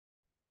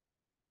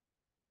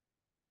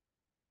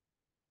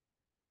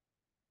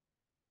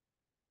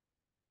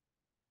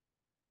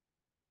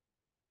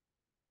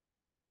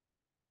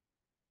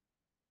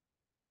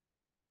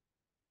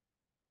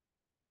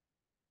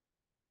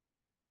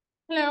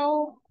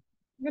Hello.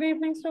 Good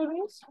evening,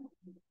 students.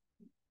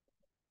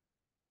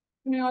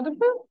 Am I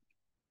audible?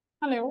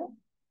 Hello.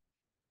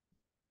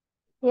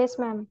 Yes,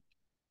 ma'am.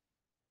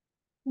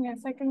 Yes,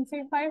 I can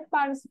see 5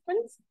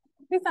 participants.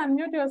 Please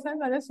unmute yourself.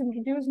 I'll just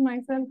introduce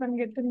myself and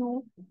get to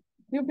know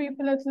you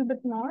people a little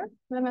bit more.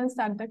 Then I'll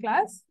start the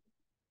class.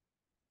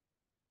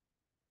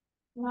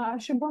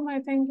 Shubham,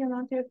 I think you're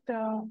not yet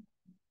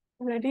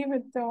ready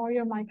with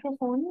your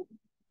microphone.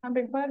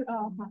 Big bar,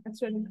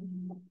 it's ready.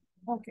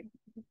 Okay.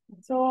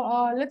 So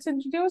let's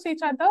introduce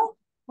each other.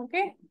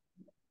 Okay.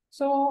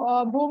 So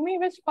Bhumi,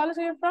 which college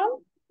are you from?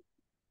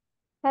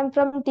 I'm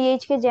from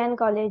THK Jain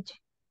College.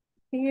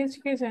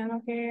 THK Jain,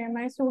 okay.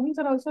 My students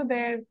are also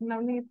there,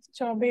 Navneet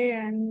Chaube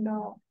and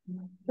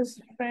his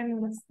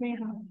friend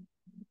Sneha.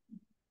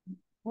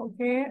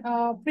 Okay.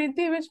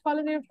 Preeti, which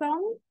college are you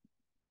from?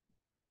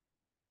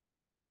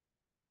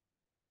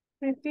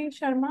 Preeti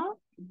Sharma,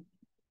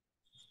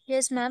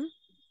 Yes, ma'am.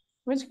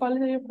 which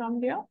college are you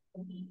from, dear?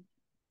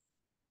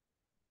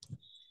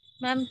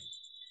 Ma'am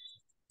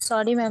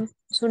sorry ma'am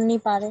सुन नहीं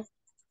पा रहे।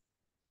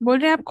 बोल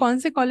रहे हैं आप कौन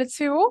से college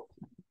से हो?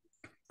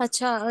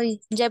 अच्छा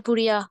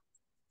Jaipuria.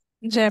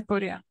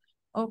 Jaipuria.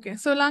 Okay.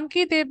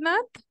 Solanki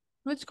Devnath,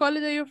 which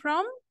college are you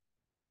from?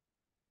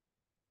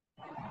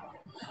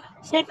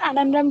 Sheikh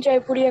Anandram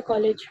Jaipuria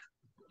College.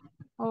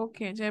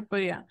 Okay,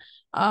 Jaipuria.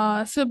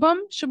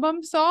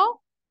 Shubham Saw,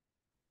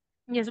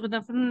 Yes, good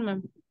afternoon,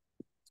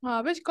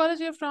 ma'am. which college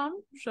are you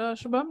from?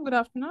 Shubham, good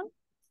afternoon.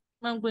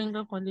 Ma'am,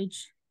 Goenka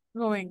College.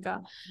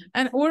 Goenka.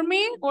 And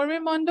Urmi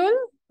Mondol,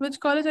 which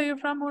college are you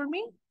from,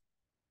 Urmi?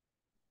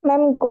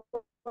 Ma'am,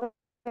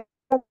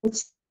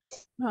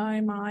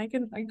 Hi, ma. I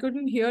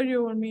couldn't hear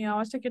you, Urmi.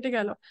 आवाज केटे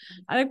गेलो.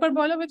 अरे एक बार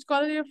बोलो, which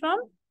college are you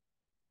from?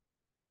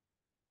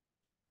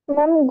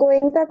 ma'am,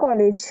 Goenka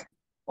College.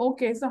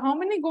 Okay, so how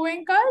many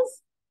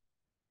Goenkas?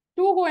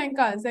 2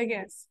 Goenkas, I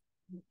guess.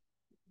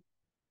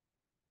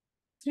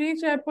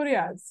 3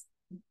 Jaipurias.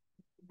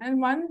 And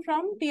 1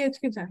 from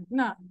THK Jain.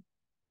 Nah,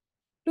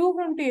 2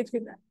 from THK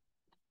Jain.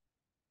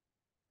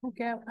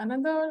 Okay,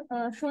 another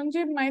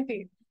Shunjib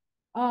Maiti.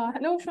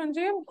 Hello,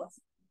 Shunjib.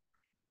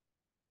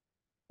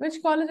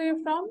 Which college are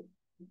you from?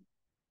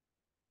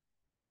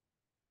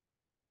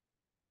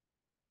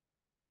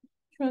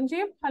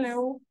 Shunjib,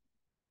 hello.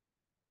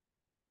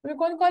 ये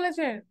कौन college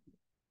है?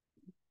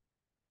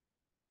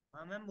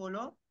 हाँ ma'am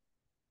बोलो।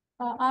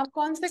 आप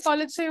कौन से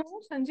college से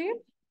हो,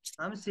 संजीव?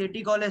 हम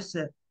सिटी कॉलेज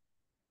से।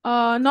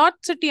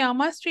 नॉर्थ सिटी,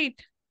 आमा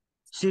street.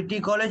 City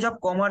college of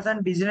commerce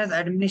and business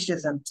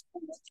administration.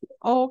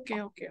 Okay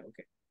okay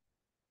okay,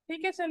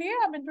 ठीक है. चलिए,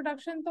 अब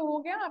इंट्रोडक्शन तो हो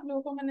गया, आप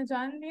लोगों को मैंने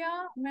जान लिया.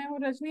 मैं हूँ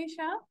रजनी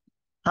शाह.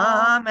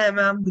 हाँ हाँ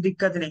मैम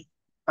दिक्कत नहीं,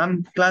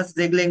 हम क्लास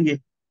देख लेंगे।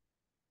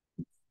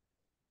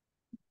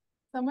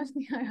 समझ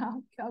नहीं आया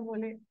आप क्या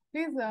बोले.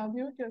 Please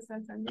mute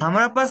yourself, Sanjeev.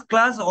 हमारे पास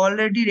क्लास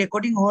ऑलरेडी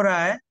रिकॉर्डिंग हो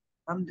रहा है,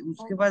 हम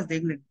उसके पास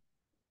देख लेंगे।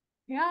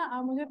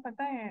 मुझे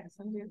पता है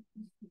Sanjeev.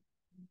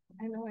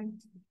 I know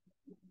it.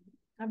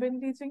 I've been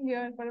teaching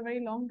here for a very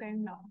long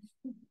time now.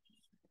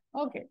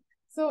 Okay.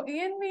 So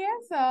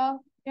ENVS,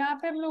 यहाँ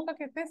पे हम लोग का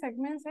कितने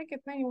सेगमेंट्स है,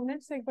 कितने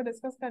यूनिट्स एक बार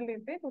डिस्कस कर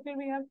लेते हैं. टोटल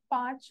वी हैव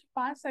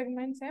पांच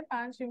सेगमेंट्स है,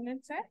 5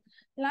 यूनिट्स है.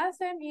 लास्ट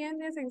टाइम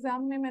ENVS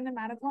एग्जाम में मैंने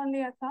मैराथन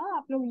लिया था.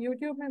 आप लोग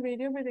यूट्यूब में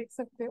वीडियो में देख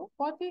सकते हो.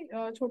 बहुत ही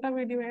छोटा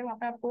वीडियो है, वहाँ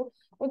पे आपको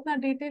उतना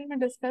डिटेल में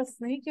डिस्कस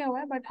नहीं किया हुआ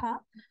है. बट हाँ,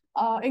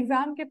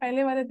 एग्जाम के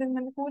पहले वाले दिन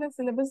मैंने पूरा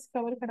सिलेबस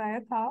कवर कराया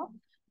था.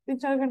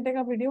 3-4 घंटे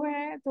का वीडियो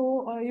है,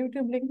 तो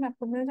यूट्यूब लिंक में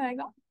आपको मिल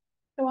जाएगा.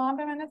 तो वहां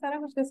पे मैंने सारा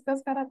कुछ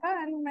डिस्कस करा था.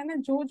 एंड मैंने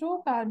जो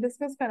जो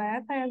डिस्कस कराया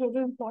था या जो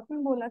जो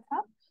इम्पोर्टेंट बोला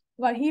था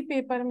वही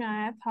पेपर में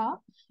आया था.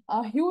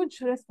 ह्यूज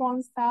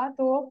रिस्पॉन्स था.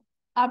 तो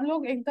आप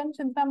लोग एकदम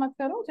चिंता मत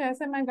करो,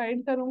 जैसे मैं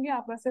गाइड करूंगी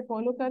आप वैसे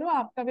फॉलो करो,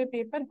 आपका भी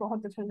पेपर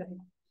बहुत अच्छा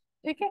जाएगा.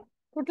 ठीक है.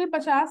 टोटल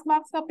 50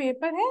 मार्क्स का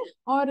पेपर है.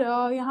 और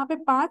यहाँ पे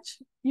 5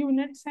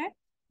 यूनिट्स हैं.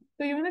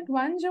 तो यूनिट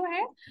 1 जो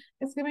है,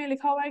 इसके में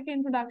लिखा हुआ है कि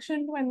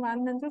इंट्रोडक्शन टू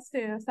एनवायरमेंटल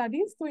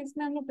स्टडीज. तो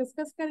इसमें हम लोग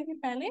डिस्कस करेंगे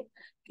पहले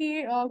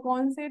कि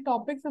कौन से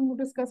टॉपिक्स हम लोग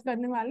डिस्कस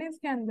करने वाले हैं.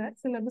 इसके अंदर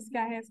सिलेबस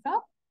क्या है इसका.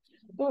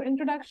 तो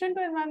इंट्रोडक्शन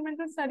टू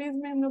एनवायरमेंटल स्टडीज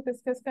में हम लोग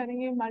डिस्कस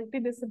करेंगे multi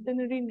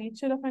disciplinary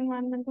nature of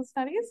environmental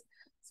studies,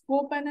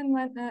 scope and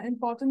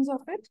importance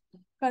of it,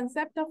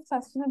 concept of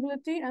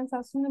sustainability and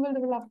sustainable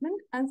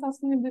development and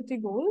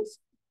sustainability goals,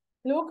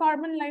 low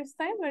carbon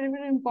lifestyle, very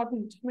very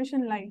important,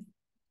 mission life.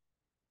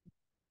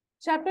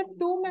 Chapter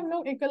 2 में हम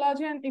लोग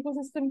ecology and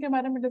ecosystem के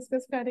बारे में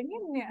discuss करेंगे.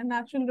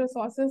 Natural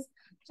resources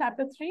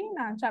chapter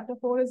 3. Chapter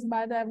 4 is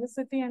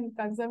biodiversity and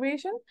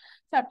conservation.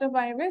 Chapter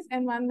 5 is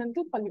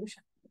environmental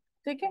pollution.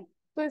 ठीक है.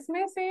 तो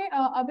इसमें से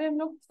अभी हम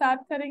लोग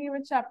स्टार्ट करेंगे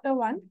विद चैप्टर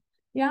 1.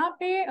 यहाँ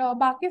पे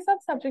बाकी सब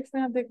सब्जेक्ट्स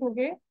में आप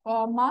देखोगे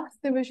मार्क्स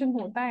डिविजन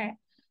होता है,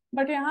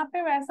 बट यहाँ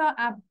पे वैसा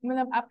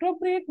मतलब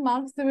अप्रोप्रिएट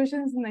मार्क्स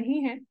डिविजन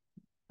नहीं है.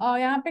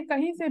 यहाँ पे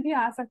कहीं से भी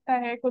आ सकता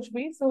है कुछ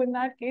भी. सो इन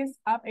दैट केस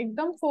आप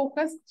एकदम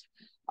फोकस्ड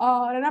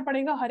रहना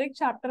पड़ेगा हर एक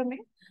चैप्टर में.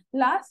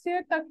 लास्ट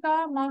ईयर तक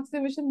का मार्क्स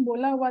डिविजन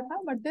बोला हुआ था,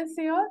 बट दिस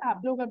ईयर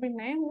आप लोग अभी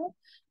नए हो.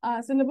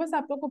 सिलेबस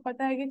आप लोग को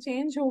पता है कि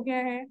चेंज हो गया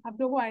है.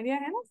 आप लोग को आइडिया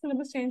है ना,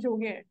 सिलेबस चेंज हो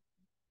गया है.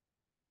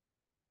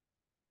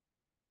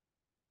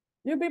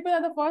 You people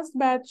are the first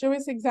batch जो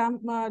इस एग्जाम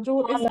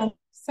जो हाँ इस मैम।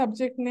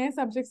 सब्जेक्ट ने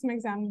सब्जेक्ट्स में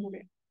एग्जाम हुए,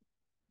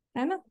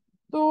 है ना?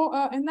 तो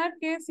इन दैट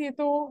केस ये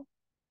तो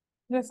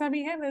जैसा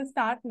भी है, will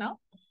start now.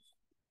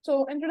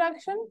 So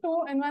introduction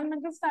to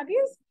environmental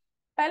studies.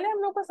 पहले हम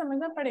लोग को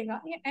समझना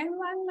पड़ेगा ये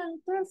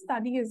एनवायरमेंटल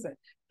स्टडीज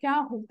क्या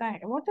होता है।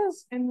 What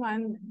is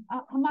environment?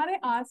 हमारे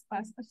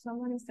आसपास।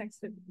 Someone is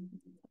texted.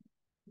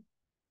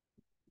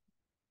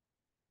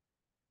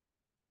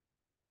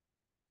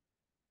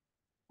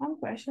 हम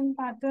क्वेश्चन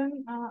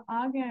पैटर्न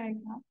आ गया है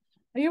क्या?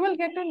 You will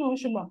get to know,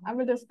 Shubham. I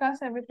will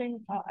discuss everything.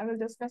 I will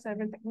discuss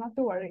everything. Not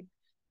to worry.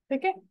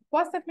 Okay.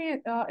 First, let me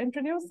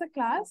introduce the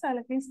class.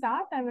 Let me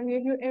start. I will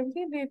give you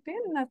every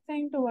detail,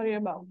 nothing to worry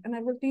about, and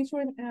I will teach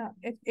you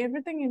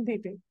everything in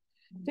detail.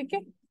 ठीक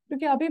है?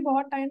 क्योंकि अभी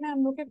बहुत time है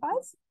हम लोग के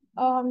पास।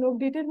 हम लोग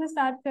डिटेल में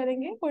स्टार्ट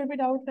करेंगे। कोई भी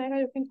डाउट रहेगा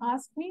you can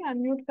ask me.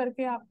 Unmute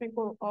करके आप मेरे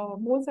को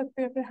बोल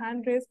सकते हो, फिर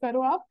हैंड रेज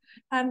करो आप।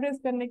 हैंड रेज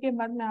करने के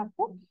बाद मैं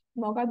आपको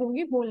मौका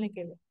दूंगी बोलने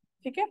के लिए।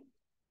 ठीक है?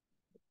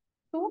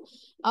 तो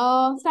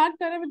स्टार्ट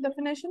करें with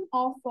definition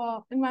of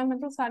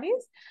environmental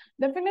studies.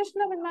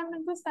 Definition of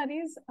environmental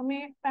studies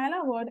में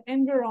पहला word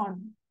environ.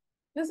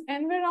 This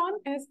environ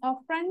is a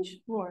French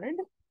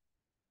word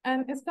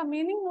and इसका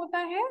मीनिंग होता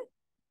है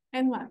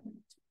एनवायरमेंट।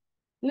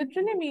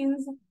 लिटरली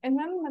मीन्स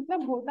एनवायरमेंट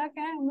मतलब होता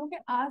क्या है, हम लोग के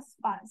आस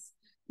पास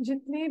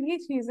जितने भी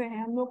चीजें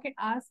हैं, हम लोग के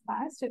आस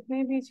पास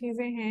जितने भी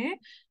चीजें हैं,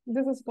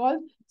 this is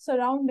called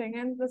surrounding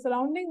and the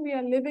surrounding we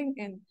are living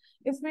in.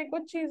 इसमें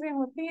कुछ चीजें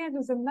होती हैं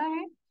जो जिंदा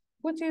है,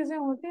 कुछ चीजें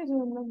होती है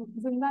जो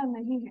जिंदा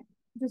नहीं है।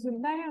 जो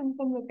जिंदा है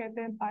उनको हम लोग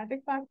कहते हैं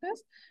बायोटिक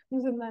फैक्टर्स, जो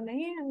जिंदा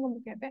नहीं है उनको हम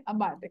लोग कहते हैं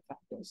अबायोटिक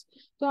फैक्टर्स।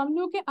 तो हम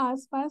लोग के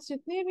आसपास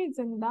जितने भी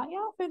जिंदा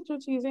या फिर जो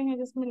चीजें हैं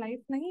जिसमें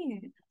लाइफ नहीं है,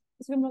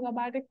 इसको हम लोग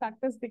अबायोटिक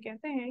फैक्टर्स भी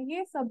कहते हैं।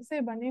 ये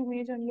सबसे बने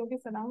हुए जो हम लोग की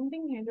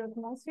सराउंडिंग है, जो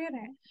एटमॉस्फेयर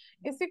है,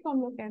 इसी को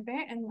हम लोग कहते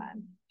हैं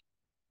एनवायरनमेंट।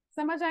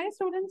 समझ आए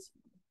स्टूडेंट्स?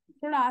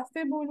 थोड़ा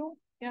आस्ते बोलो,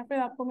 या फिर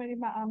आपको मेरी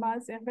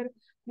आवाज या फिर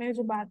मेरी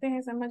जो बातें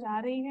हैं समझ आ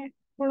रही है?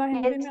 थोड़ा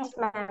हिंदी में। Yes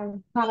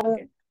ma'am. हाँ।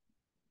 ओके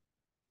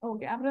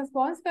ओके, आप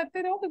रेस्पॉन्स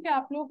करते रहो क्योंकि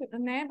आप लोग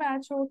नए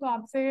बैच हो, तो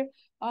आपसे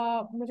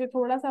मुझे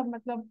थोड़ा सा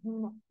मतलब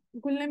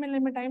घुलने मिलने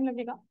में टाइम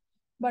लगेगा।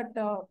 बट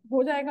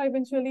हो जाएगा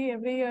इवेंचुअली।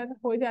 एवरी ईयर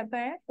हो जाता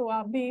है, तो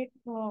आप भी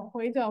हो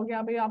ही जाओगे।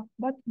 अभी आप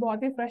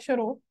बहुत ही फ्रेशर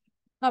हो,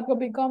 आपको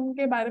बीकॉम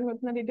के बारे में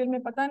उतना डिटेल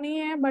में पता नहीं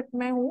है, बट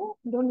मैं हूँ,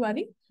 don't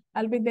worry.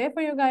 I will be there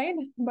for your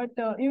guide, but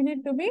you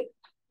need to be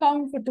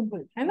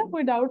comfortable, है ना?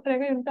 कोई डाउट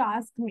रहेगा you need to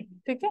ask me.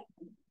 ठीक है?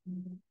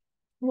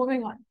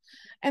 Moving on.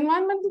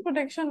 Environmental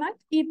protection act,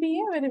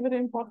 EPA, very very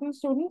important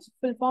students.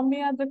 Full form भी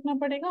याद रखना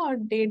पड़ेगा और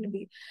डेट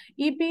भी।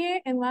 ईपीए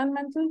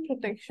एनवायरमेंटल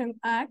प्रोटेक्शन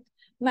एक्ट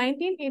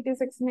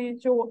 1986 में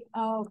जो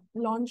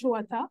लॉन्च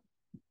हुआ था,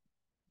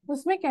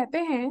 उसमें कहते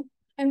हैं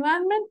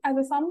environment as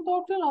a sum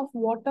total of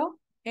water,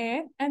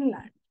 air and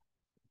land.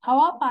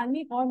 हवा,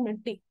 पानी और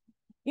मिट्टी,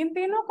 इन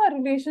तीनों का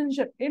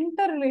रिलेशनशिप,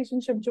 इंटर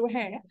रिलेशनशिप जो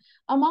है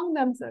अमंग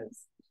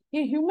देमसेल्व्स,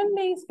 ये ह्यूमन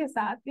बीइंग्स के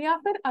साथ या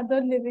फिर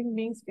अदर लिविंग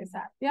बीइंग्स के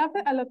साथ या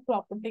फिर अलग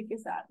प्रॉपर्टी के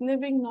साथ,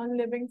 लिविंग नॉन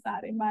लिविंग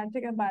सारे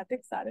बायोटिक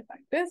एबायोटिक सारे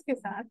फैक्टर्स के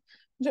साथ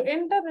जो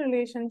इंटर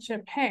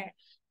रिलेशनशिप है,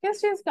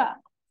 किस चीज का?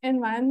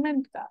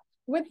 एनवायरनमेंट का।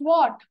 With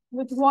what?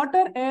 With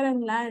water, air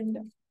and land.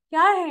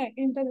 क्या है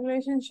इंटर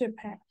रिलेशनशिप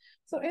है?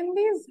 सो in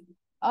these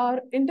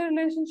inter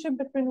relationship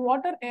between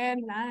water, air,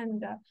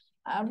 land,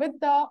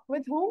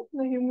 with whom?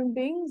 The human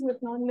beings,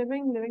 with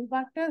non-living, living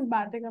factors,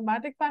 biotic and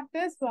abiotic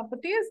factors,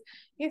 properties,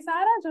 ये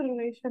सारा जो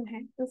relation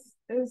है, this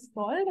is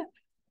called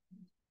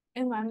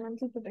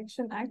Environmental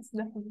Protection Act's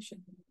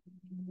definition.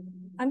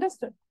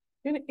 Understood?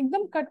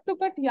 एकदम cut to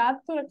cut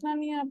याद तो रखना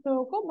नहीं है आप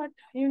लोगों को, but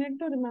you need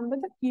to remember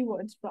the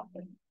keywords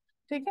properly.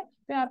 ठीक है?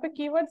 तो यहाँ पे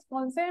कीवर्ड्स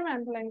कौन से हैं मैं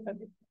अंडरलाइन कर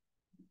दी।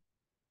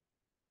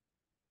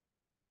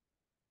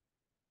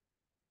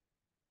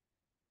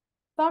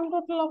 Sum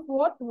total of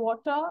what?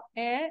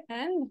 Water, air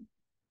and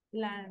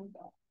land.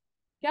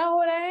 क्या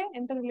हो रहा है?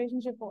 इंटर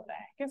रिलेशनशिप हो रहा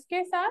है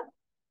किसके साथ?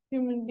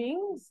 Human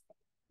beings,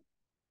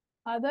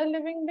 other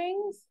living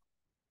beings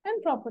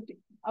and property,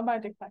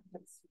 abiotic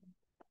factors.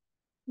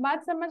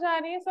 बात समझ आ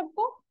रही है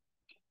सबको?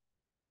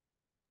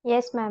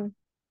 Yes ma'am.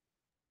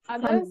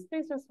 Others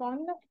please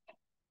respond.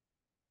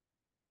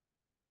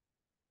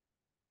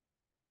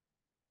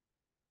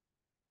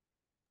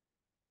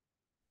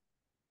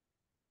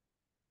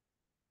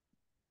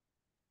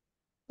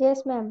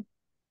 Yes ma'am.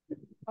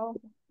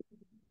 Okay,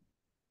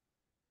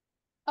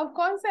 अब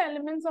कौन से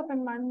elements of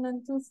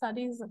environmental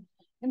studies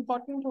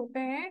important होते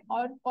हैं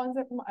और कौन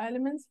से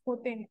एलिमेंट्स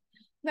होते हैं?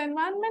 The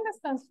environment is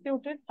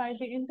constituted by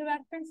the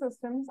interacting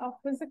systems of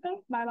physical,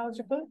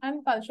 biological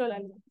and cultural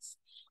elements.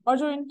 और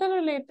जो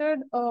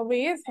interrelated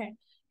ways हैं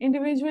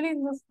individually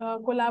in this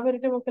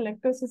collaborative or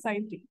collective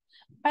society.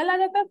 पहला आ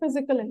जाता है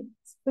physical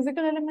elements.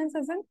 Physical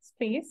elements as in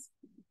space,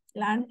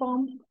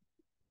 landform,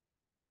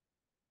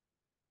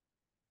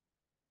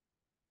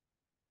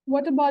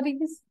 water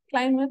bodies,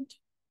 climate,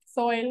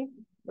 soil,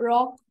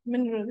 rock,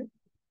 mineral.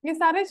 ये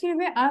सारे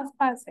चीजें आस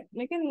पास है,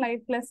 लेकिन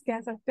लाइफलेस कह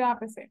सकते हो आप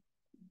इसे,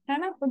 है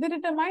ना? दे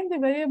determine the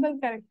variable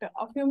character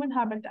of human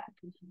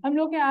habitat. हम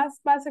लोग के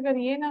आसपास अगर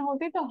ये ना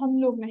होते तो हम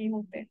लोग नहीं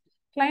होते।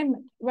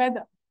 Climate,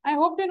 weather. I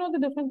hope you know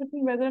the difference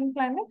between weather and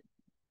climate.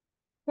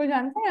 कोई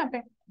जानता है यहाँ पे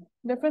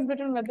difference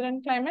between weather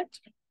and climate?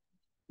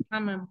 हाँ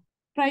मैम.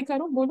 ट्राई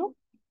करो, बोलो.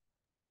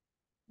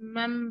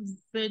 मैम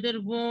वेदर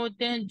वो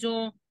होते हैं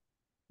जो,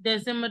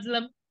 जैसे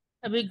मतलब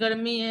अभी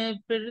गर्मी है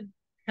फिर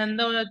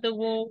ठंडा हो जाता है,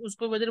 वो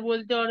उसको वेदर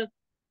बोलते हैं. और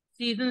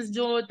सीजन्स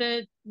जो होते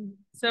हैं,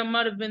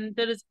 समर,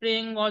 विंटर,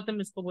 स्प्रिंग,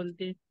 ऑटम, इसको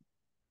बोलते हैं.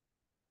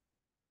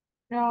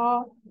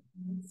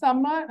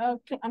 समर,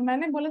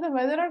 मैंने बोला था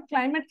वेदर और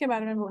क्लाइमेट के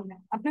बारे में बोलना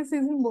है, अपने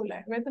सीजन बोला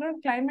है, वेदर और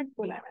क्लाइमेट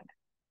बोला है मैंने.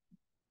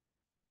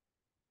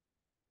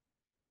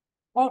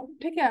 और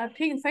ठीक है,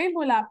 ठीक, सही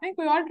बोला आपने.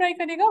 कोई और ट्राई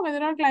करेगा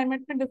वेदर और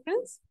क्लाइमेट में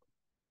डिफरेंस?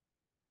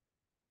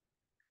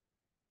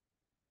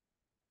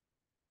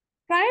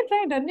 ट्राई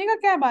ट्राई, डरने का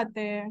क्या बात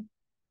है,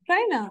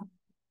 ट्राई ना.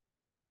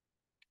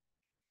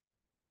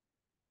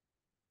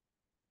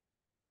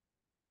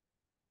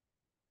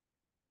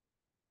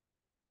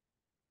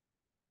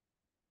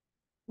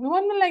 No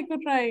one will like to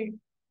try.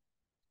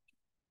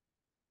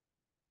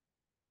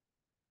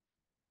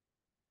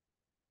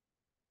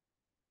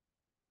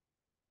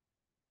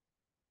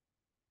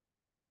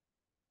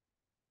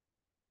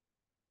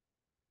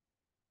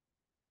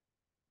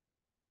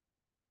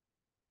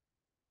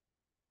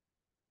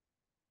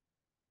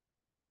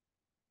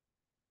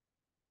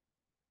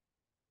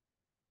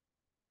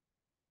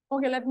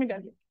 Okay, let me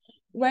tell you.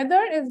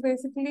 Weather is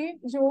basically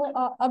जो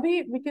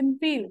अभी we can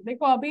feel.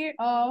 देखो अभी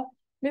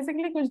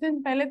बेसिकली कुछ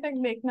दिन पहले तक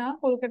देखना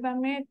कोलकाता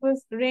में it was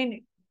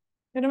raining.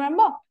 You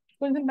remember?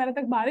 कुछ दिन पहले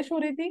तक बारिश हो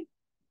रही थी.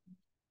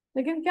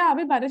 लेकिन क्या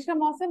अभी बारिश का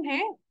मौसम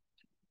है?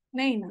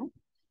 नहीं ना.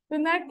 तो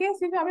इन दैट केस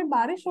जो अभी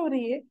बारिश हो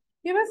रही है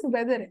ये बस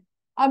वेदर है,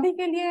 अभी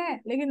के लिए है,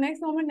 लेकिन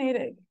नेक्स्ट मोमेंट नहीं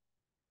रहेगी.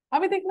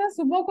 अभी देखना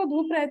सुबह को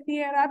धूप रहती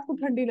है, रात को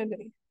ठंडी लग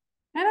रही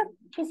है ना.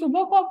 तो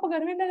सुबह को आपको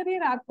गर्मी लग रही है,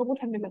 रात को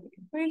ठंडी लग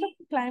रही है. तो ये जो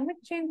क्लाइमेट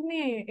चेंज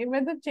नहीं है, ये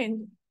वेदर चेंज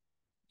है.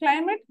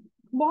 क्लाइमेट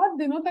बहुत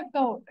दिनों तक का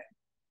होता है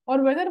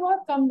और वेदर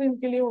बहुत कम दिन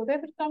के लिए होता है,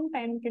 फिर कम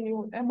टाइम के लिए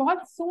होता है,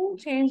 बहुत सून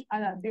चेंज आ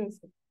जाती है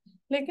उसमें.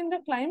 लेकिन जो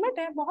क्लाइमेट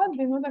है बहुत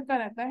दिनों तक का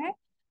रहता है.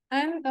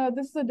 And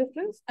this is the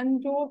difference. And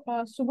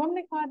जो शुभम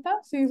ने कहा था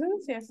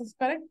seasons, yes is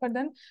correct, but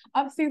then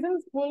आप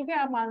सीजन्स बोल के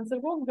आप आंसर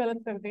को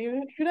गलत कर दिए.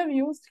 You should have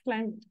used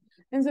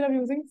climate instead of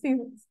using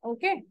seasons.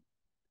 Okay.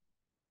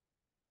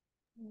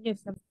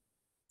 Yes ma'am.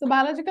 तो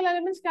बायोलॉजिकल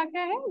एलिमेंट्स क्या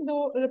क्या है जो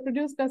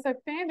रिप्रोड्यूस कर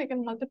सकते हैं, they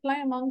can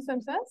multiply amongst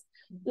themselves.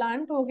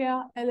 Plant हो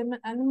गया,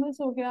 एलिमेंट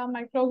एनिमल्स हो गया,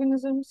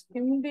 microorganisms,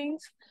 human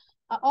beings,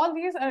 all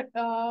these are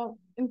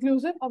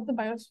inclusive of the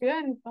biosphere,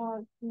 and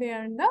they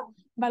are in the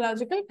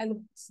biological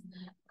elements.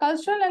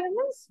 Cultural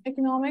elements,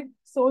 economic,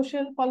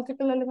 social,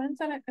 political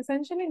elements, and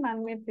essentially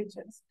man-made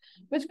features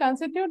which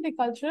constitute the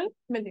cultural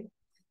milieu.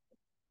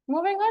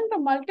 Moving on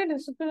to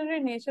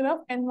multidisciplinary nature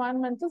of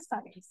environmental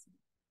studies.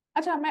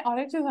 अच्छा, मैं और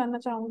एक चीज जानना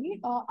चाहूंगी.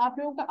 आप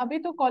लोगों का अभी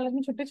तो कॉलेज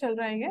में छुट्टी चल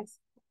रहा है, यस?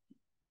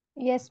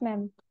 Yes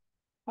ma'am.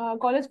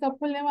 कॉलेज कब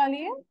खुलने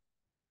वाली है?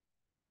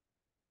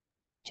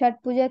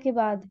 छठ पूजा के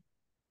बाद.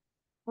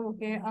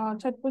 ओके.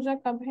 छठ पूजा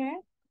कब है?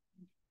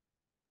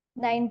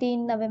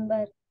 19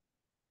 नवंबर.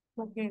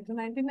 ओके, तो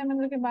 19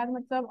 नवंबर के बाद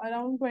मतलब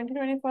अराउंड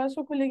 2021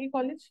 को खुलेगी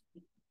कॉलेज.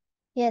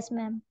 Yes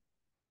ma'am.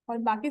 और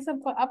बाकी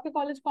सब आपके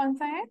कॉलेज कौन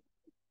सा है?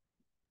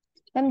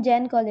 Ma'am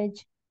Jain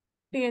college.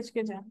 टीएच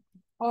के जैन.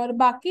 और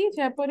बाकी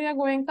जयपुर या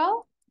गोयनका?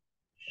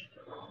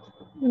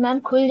 मैम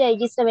खुल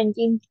जाएगी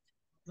 17।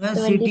 मैं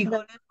सिटी 17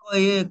 कॉलेज को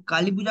ये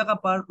काली पूजा का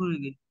पार्क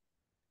खुलेगी,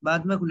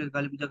 बाद में खुलेगा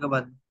काली पूजा के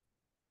बाद में.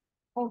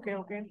 ओके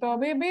ओके, तो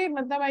अभी भी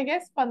मतलब आई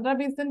गेस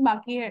 15-20 दिन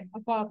बाकी है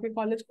आपके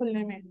कॉलेज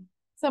खुलने में,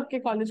 सबके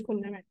कॉलेज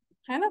खुलने में,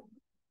 है ना?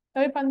 तो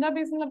अभी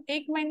 15-20, मतलब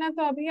 1 महीना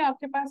तो अभी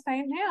आपके पास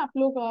टाइम है, आप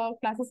लोग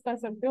क्लासेस कर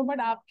सकते हो. बट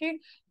आपके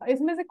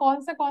इसमें से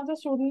कौन सा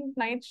स्टूडेंट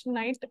नाइट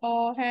नाइट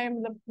है,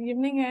 मतलब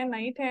इवनिंग है,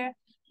 नाइट है,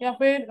 या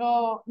फिर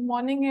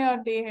मॉर्निंग है और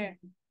डे है?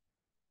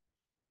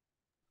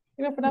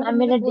 ये फटाफट मैम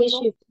मुझे मेरा बोल डे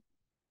दो. शिफ्ट।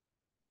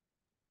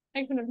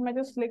 1 मिनट, मैं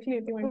जस्ट लिख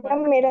लेती हूँ एक बार.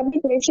 मैम मेरा भी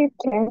डे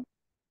शिफ्ट है.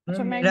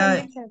 अच्छा, मैं एक मेरा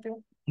बार लिख लेती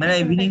हूँ. मेरा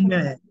 1 मिनट, इवनिंग में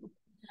है.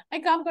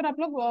 एक काम करो आप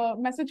लोग,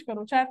 मैसेज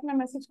करो, चैट में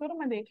मैसेज करो,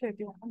 मैं देख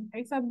लेती हूँ.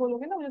 एक साथ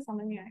बोलोगे ना, मुझे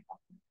समझ नहीं आएगा.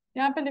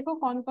 यहाँ पे लिखो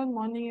कौन कौन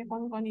मॉर्निंग है,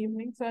 कौन कौन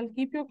evening. So I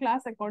keep your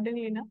class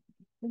accordingly ना,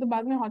 तो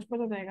बाद में हॉच पॉच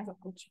हो जाएगा सब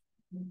कुछ.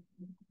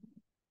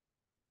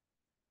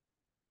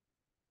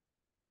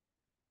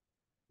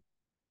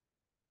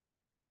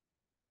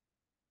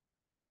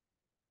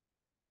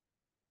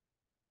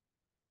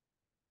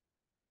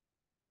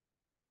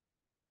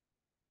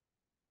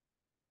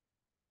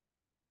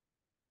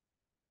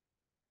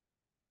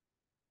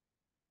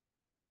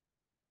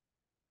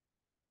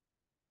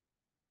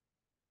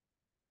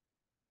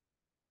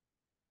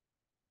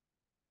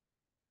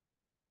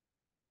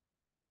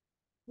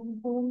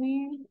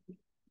 भूमि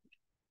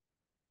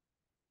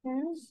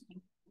is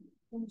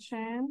in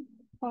Chan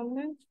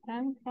college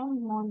and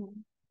from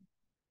morning.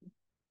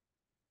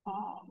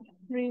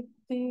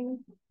 Preeti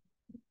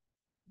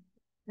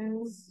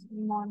is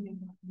morning.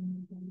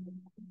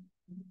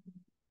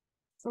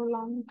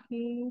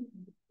 Solanki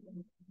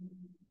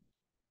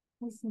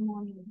is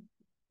morning.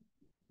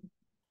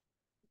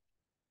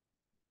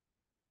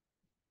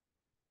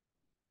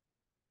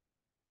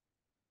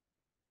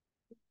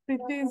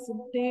 Priti's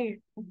day.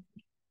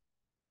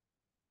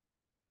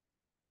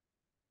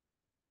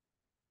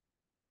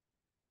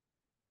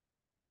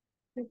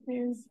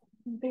 Priti's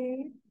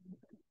day.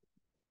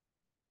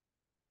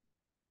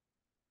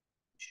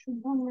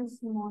 Shubham is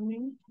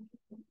morning.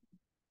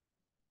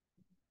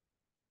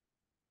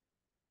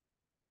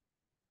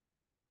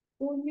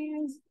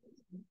 Urmi is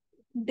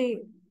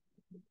day.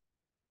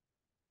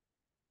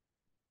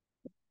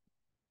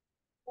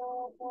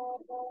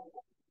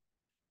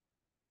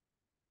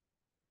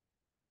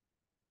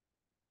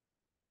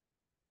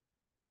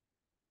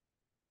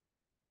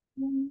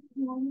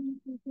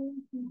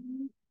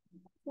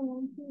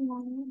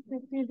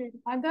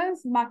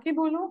 Others बाकी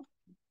बोलो।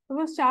 तो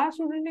बस 4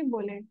 स्टूडेंट नहीं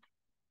बोले,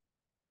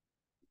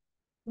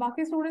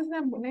 बाकी स्टूडेंट्स ने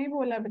नहीं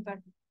बोला अभी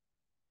तक।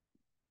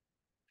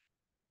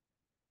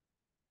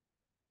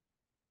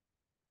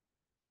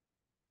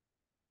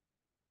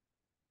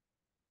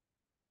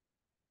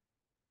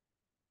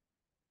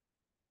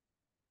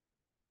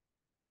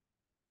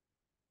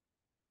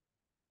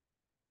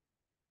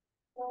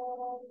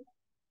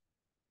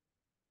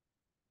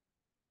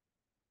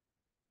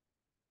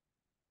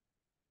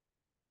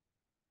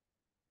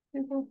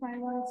 Three, four, five,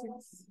 one,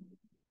 six.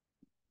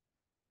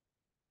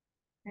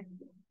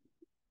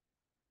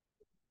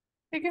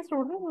 ठीक है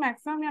स्टूडेंट,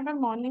 मैक्सिमम यहाँ पे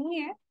मॉर्निंग ही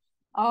है।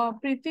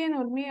 प्रीति and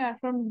Urmi are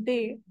from day.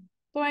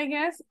 तो I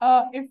guess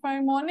if I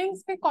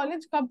mornings के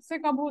कॉलेज कब से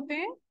कब होते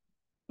हैं?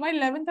 वही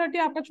 11:30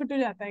 आपका छुट्टी हो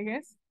जाता है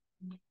गेस,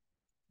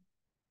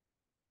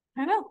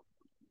 है ना?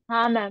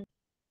 हाँ मैम।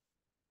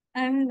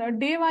 एंड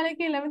डे वाले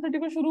के 11:30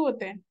 को शुरू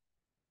होते हैं,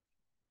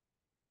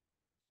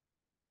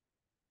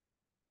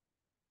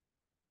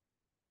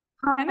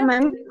 हाँ है ना?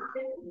 मैम।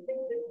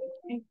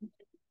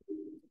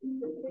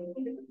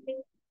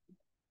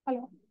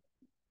 हेलो।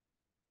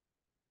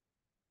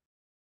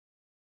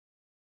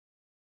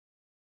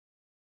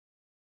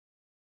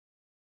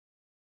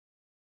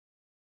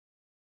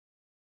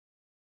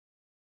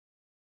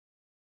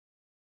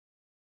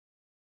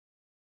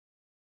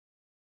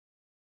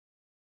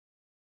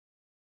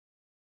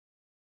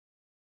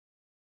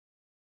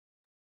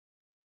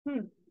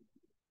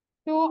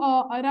 तो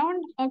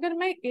अराउंड अगर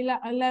मैं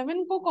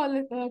 11 को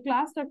कॉलेज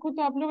क्लास रखूँ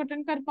तो आप लोग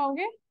अटेंड कर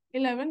पाओगे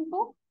 11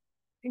 को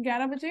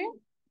 11 बजे?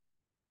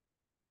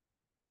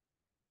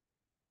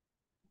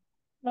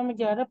 मैम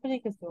 11 बजे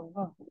कैसे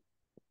होगा?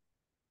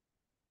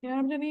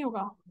 11 बजे नहीं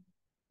होगा।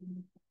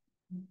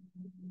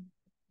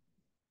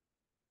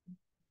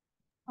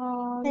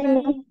 नहीं देन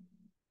मैम।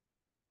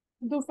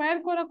 दोपहर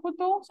को रखो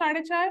तो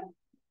 4:30।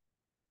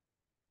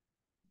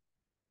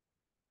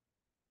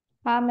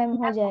 हाँ मैम,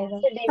 हो जाएगा।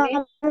 हाँ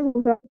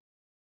मैम।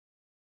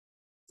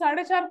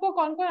 4:30 को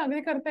कौन कौन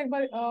अग्री करते हैं? एक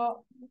बार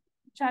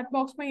चैट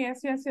बॉक्स में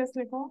यस यस यस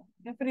लिखो,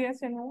 या फिर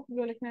यस या नो,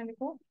 जो लिखना है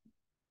लिखो।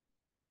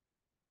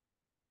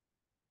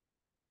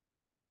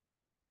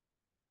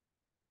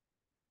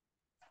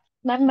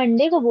 मैम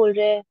मंडे को बोल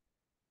रहे हैं।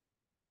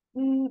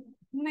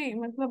 नहीं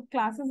मतलब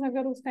क्लासेस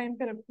अगर उस टाइम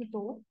पे रखी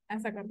तो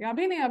ऐसा करके,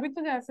 अभी नहीं, अभी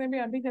तो जैसे भी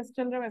अभी जैसे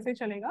चल रहा है वैसे ही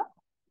चलेगा,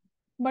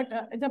 बट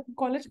जब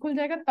कॉलेज खुल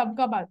जाएगा तब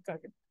का बात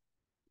करके।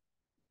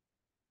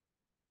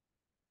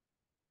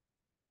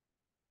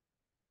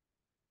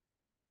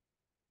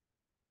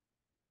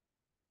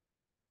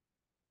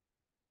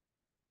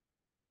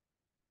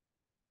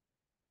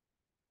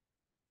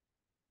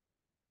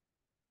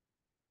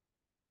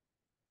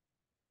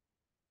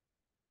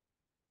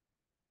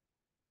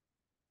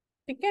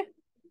 ठीक है,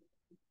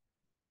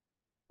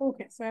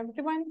 okay, so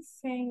everyone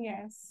saying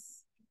yes.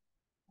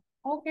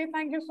 Okay,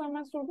 thank you so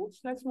much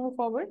students, let's move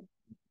forward.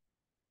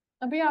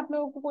 अभी आप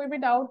लोगों को कोई भी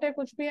डाउट है,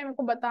 कुछ भी है, मेरे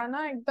को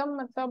बताना एकदम,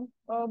 मतलब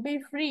बी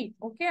फ्री।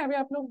 ओके, अभी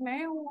आप लोग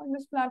नए हो इन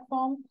दिस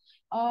प्लेटफॉर्म।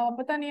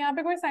 पता नहीं यहाँ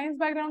पे कोई साइंस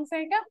बैकग्राउंड से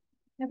है क्या?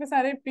 यहाँ पे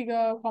सारे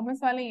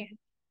कॉमर्स वाले ही हैं।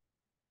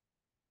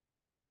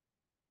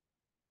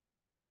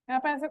 यहाँ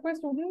पे ऐसा कोई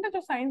स्टूडेंट है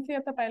जो साइंस लिया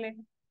था पहले?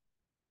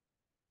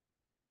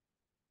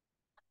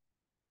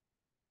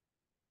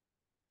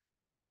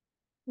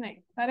 नहीं,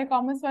 सारे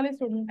कॉमर्स वाले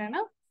स्टूडेंट है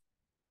ना?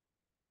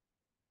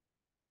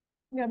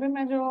 ये अभी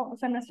मैं जो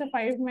सेमेस्टर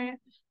 5 में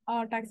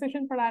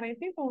टैक्सेशन पढ़ा रही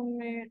थी, तो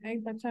उनमें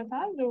एक बच्चा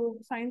था जो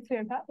साइंस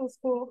लिया था, तो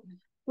उसको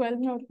 12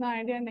 में उतना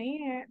आइडिया नहीं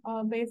है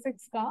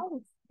बेसिक्स का,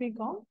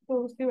 बीकॉम,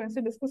 तो उसकी वजह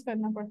से डिस्कस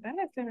करना पड़ता है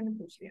ना, इसलिए मैंने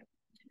पूछ लिया।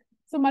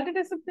 So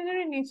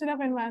multidisciplinary nature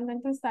of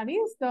environmental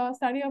studies, the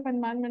study of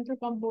environmental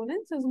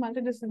components is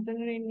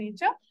multidisciplinary in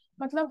nature।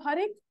 मतलब हर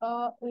एक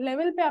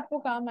लेवल पे आपको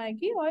काम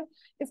आएगी। और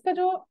इसका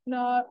जो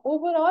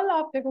ओवरऑल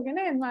आप देखोगे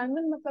ना,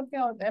 एनवायरनमेंट मतलब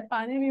क्या होता है?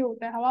 पानी भी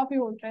होता है, हवा भी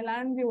होता है,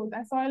 लैंड भी होता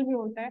है, सॉइल भी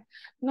होता है,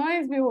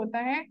 नॉइज भी होता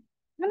है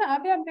ना?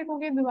 अभी आप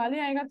देखोगे दिवाली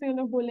आएगा तो ये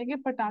लोग बोलेंगे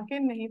पटाखे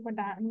नहीं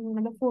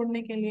मतलब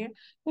फोड़ने के लिए,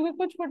 क्योंकि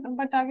कुछ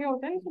पटाखे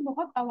होते हैं जिसमें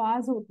बहुत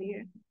आवाज होती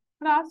है।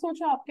 और आप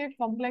सोचो आपके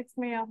कॉम्प्लेक्स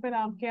में या फिर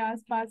आपके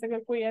आसपास अगर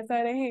कोई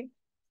ऐसा रहे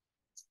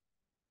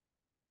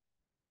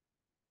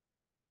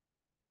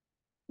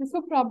जिसको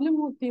प्रॉब्लम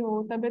होती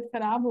हो, तबीयत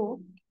खराब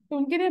हो, तो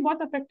उनके लिए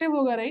बहुत अफेक्टिव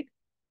होगा, राइट?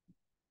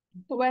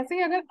 तो वैसे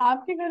ही अगर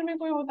आपके घर में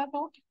कोई होता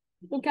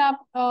तो क्या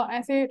आप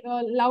ऐसे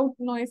लाउड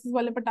नॉइसेस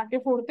वाले पटाखे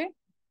फोड़ते?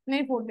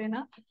 नहीं फोड़ते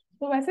ना।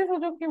 तो वैसे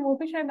सोचो कि वो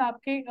भी शायद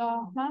आपके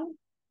मैम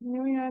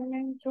न्यू ईयर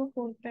में जो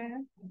फोड़ते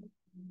हैं,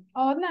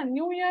 और ना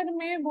न्यू ईयर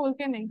में बोल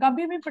के नहीं,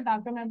 कभी भी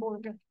पटाखे मैं बोल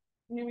रही हूँ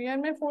न्यू ईयर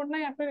में फोड़ना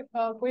या फिर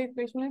कोई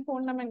occasion में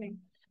फोड़ना, मैं नहीं,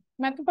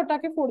 मैं तो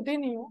पटाखे फोड़ती ही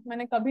नहीं हूँ,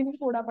 मैंने कभी नहीं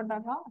फोड़ा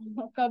पटाखा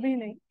कभी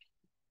नहीं।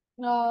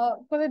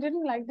 because I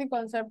didn't like the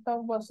concept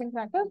of bursting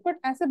crackers, but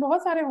ऐसे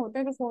बहुत सारे होते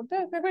हैं जो फोड़ते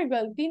हैं, इसमें कोई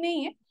गलती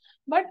नहीं है।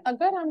 बट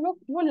अगर हम लोग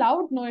वो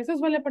लाउड नॉइसेस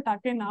वाले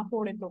पटाखे ना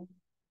फोड़े तो,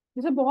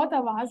 जैसे बहुत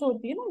आवाज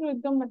होती है ना, जो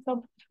एकदम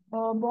मतलब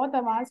बहुत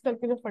आवाज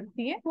करके जो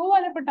फटती है, वो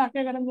वाले पटाखे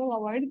अगर हम लोग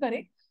अवॉइड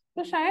करें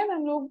तो शायद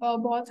हम लोग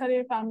बहुत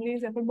सारे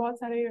फैमिलीज या फिर बहुत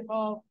सारे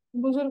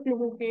बुजुर्ग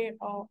लोगों के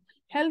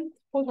हेल्थ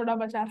को थोड़ा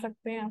बचा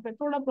सकते हैं, या फिर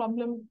थोड़ा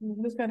प्रॉब्लम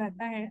जिसका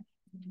रहता है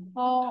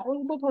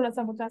उनको थोड़ा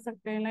सा बचा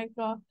सकते हैं। लाइक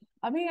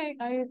अभी आई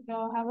आई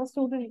हैव अ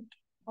स्टूडेंट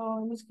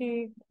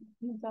जिसकी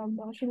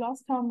मतलब she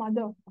lost her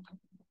mother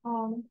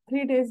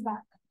 3 days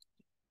back.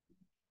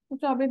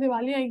 तो अभी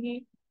दिवाली आएगी,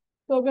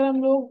 तो अगर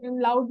हम लोग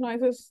लाउड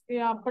नॉइसेस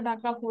या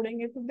पटाखा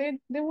फोड़ेंगे तो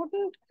दे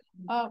वुडंट,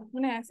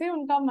 मैंने ऐसे ही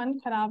उनका मन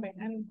खराब है,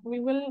 and we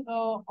will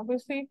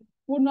obviously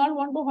would not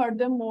want to hurt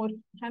them more,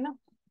 है ना,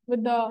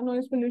 with the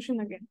noise pollution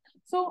again.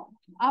 सो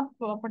आप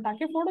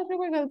पटाखे फोड़ो, उसमें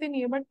कोई गलती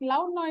नहीं है, but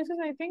loud noises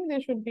I think they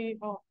should be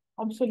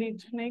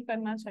obsolete, नहीं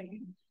करना चाहिए।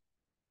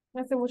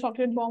 वैसे वो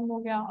चॉकलेट बॉम्ब हो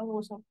गया और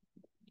वो सब।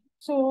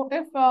 So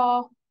if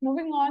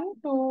moving on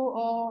to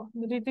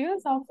the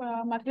details of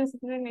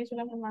multidisciplinary nature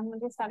of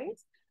environmental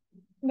studies,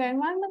 the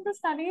environmental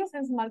studies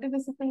is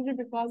multidisciplinary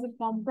because it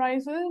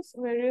comprises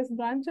various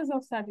branches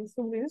of studies.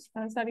 So various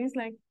studies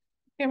like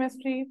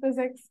chemistry,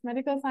 physics,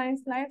 medical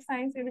science, life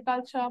science,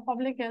 agriculture,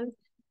 public health.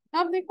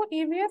 अब देखो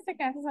EVS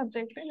एक ऐसा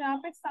subject है जहाँ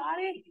पे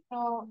सारे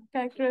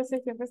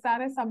characteristics या फिर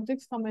सारे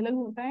सब्जेक्ट्स का मिलन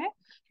होता है,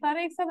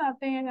 सारे एक साथ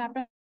आते हैं। जहाँ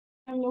पे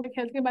हम लोग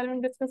हेल्थ के बारे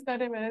में डिस्कस कर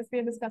रहे हैं, whereas we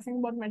are discussing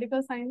about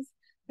medical science,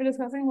 we are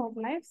discussing about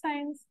life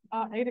science,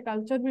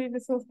 agriculture भी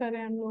डिस्कस कर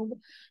रहे हैं हम लोग।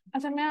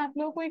 अच्छा, मैं आप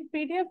लोगों को एक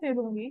PDF दे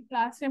दूंगी,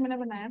 लास्ट ईयर मैंने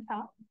बनाया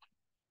था,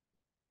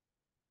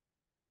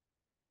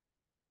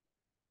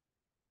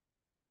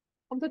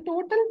 of the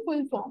total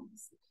full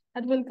forms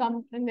that will come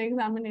in the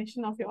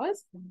examination of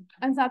yours,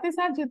 and साथ ही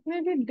साथ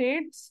जितने भी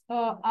dates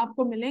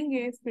आपको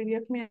मिलेंगे इस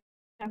PDF में,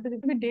 या फिर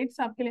जितने भी dates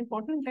आपके लिए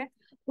important है,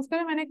 उसका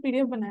भी मैंने एक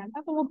PDF बनाया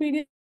था, तो वो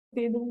PDF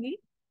दे दूंगी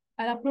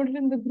और अपलोड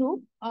इन द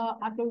ग्रुप,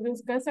 आप लोग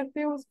यूज कर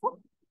सकते हो उसको।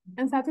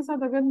 एंड साथ ही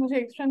साथ अगर मुझे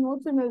एक्स्ट्रा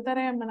नोट्स मिलता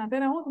रहे, बनाते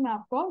रहूँ, तो मैं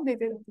आपको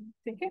देते रहती हूँ,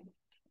 ठीक है।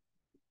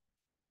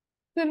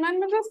 So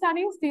environmental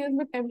studies deals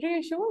with every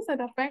issue that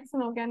affects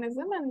an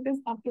organism, and it is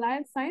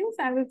applied science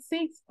as it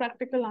seeks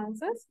practical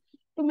answers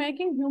to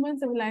making human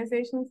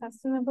civilization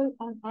sustainable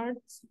on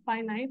Earth's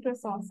finite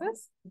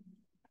resources.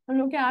 हम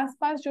लोग के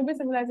आसपास जो भी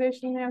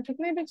civilization है,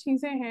 जितने भी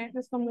चीजें हैं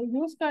जिसको हम लोग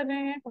यूज कर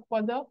रहे हैं,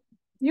 for the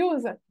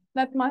use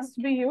that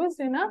must be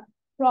used in a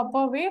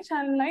proper way,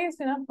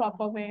 channelized in a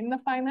proper way, in the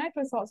finite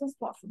resources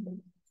possible.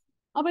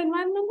 अब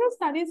environmental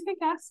studies के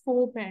क्या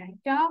स्कोप है,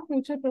 क्या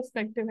फ्यूचर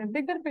पर्सपेक्टिव है,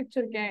 बिगर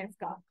पिक्चर क्या है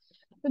इसका।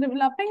 So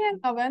developing an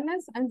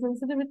awareness and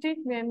sensitivity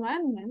to the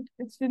environment,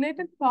 its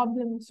related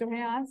problems जो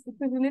है, आज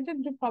इससे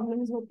related जो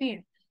problems होती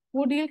हैं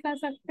वो डील कर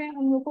सकते हैं।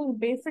 हम लोग को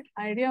बेसिक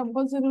आइडिया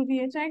बहुत जरूरी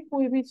है, चाहे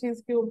कोई भी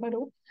चीज के ऊपर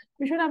हो।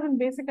 We should have a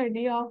basic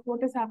idea of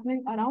what is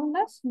happening around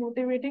us,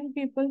 motivating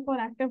people for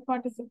active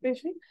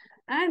participation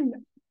and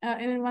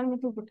in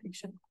environmental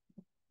protection.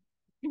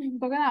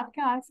 तो अगर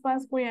आपके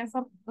आसपास कोई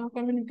ऐसा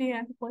कम्युनिटी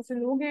है, तो ऐसे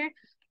लोग हैं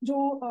जो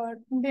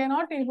they are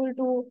not able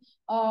to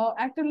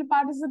actively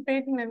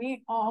participate in any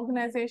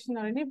organization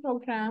or any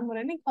program or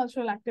any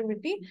cultural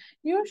activity,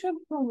 you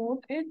should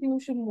promote it, you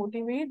should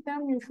motivate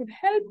them, you should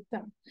help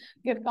them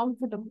get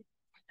comfortable,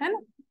 है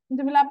ना।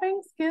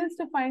 Developing skills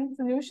to find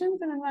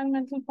solutions in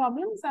environmental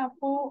problems,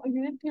 आपको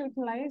you need to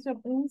utilize your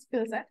own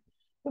skill set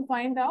to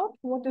find out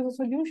what is the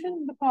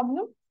solution to the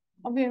problem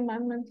of the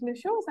environmental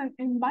issues, and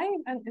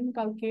imbibe and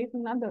inculcate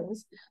in others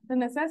the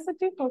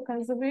necessity for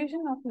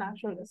conservation of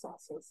natural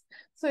resources.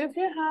 So if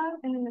you have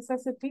any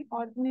necessity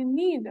or any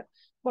need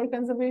for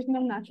conservation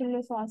of natural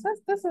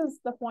resources, this is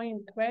the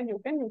point where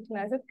you can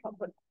utilize it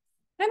properly,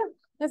 है ना।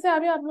 जैसे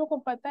अभी आप लोग को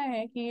पता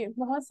है कि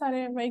बहुत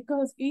सारे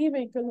व्हीकल्स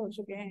ई-व्हीकल हो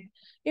चुके हैं।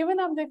 इवन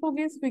आप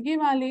देखोगे स्विगी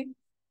वाले,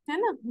 है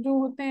ना, जो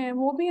होते हैं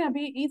वो भी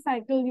अभी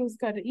ई-साइकिल यूज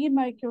कर रहे,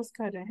 ई-बाइक यूज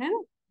कर रहे हैं, है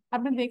ना।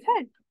 आपने देखा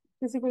है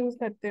किसी को यूज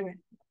करते हुए?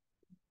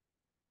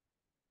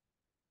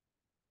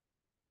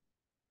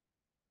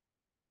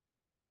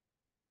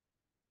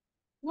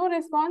 नो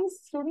रिस्पॉन्स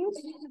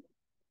स्टूडेंट्स,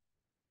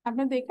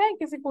 आपने देखा है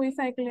किसी कोई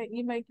साइकिल या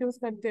ई बाइक यूज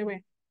करते हुए?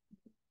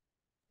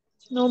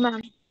 No ma'am.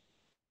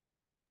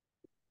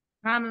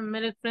 हाँ मैम,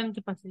 मेरे फ्रेंड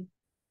के पास है।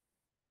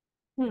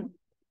 हम्म।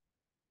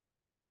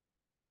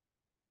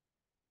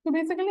 तो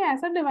बेसिकली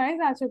ऐसा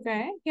डिवाइस आ चुका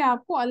है कि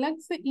आपको अलग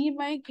से ई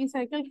बाइक ई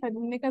साइकिल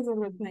खरीदने का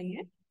जरूरत नहीं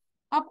है।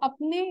 आप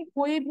अपने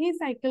कोई भी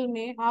साइकिल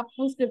में आप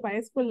उस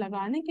डिवाइस को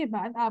लगाने के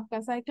बाद आपका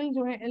साइकिल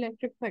जो है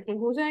इलेक्ट्रिक साइकिल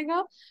हो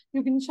जाएगा।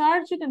 You can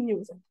charge it and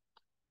use it.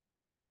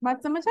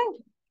 बात समझ आई?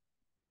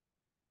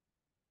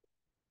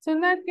 सो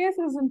in that case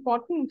is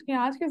important कि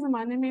आज के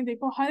ज़माने में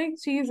देखो हर एक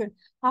चीज़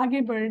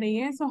आगे बढ़ रही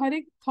है, सो हर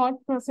एक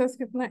थॉट प्रोसेस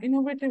कितना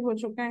इनोवेटिव हो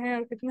चुका है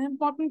और कितना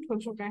इम्पोर्टेंट हो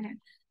चुका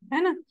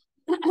है ना।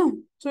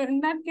 सो in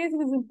that case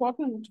it is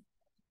important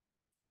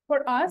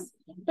for us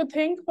to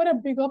think for a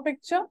bigger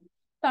picture,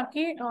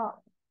 ताकि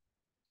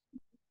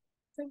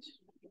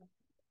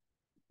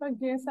पर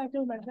गियर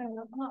साइकिल बेटर है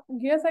ना। हाँ,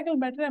 गियर साइकिल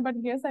बेटर है, बट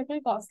गियर साइकिल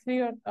कॉस्टली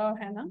और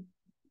है ना।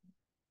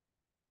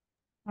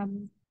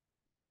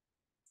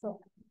 सो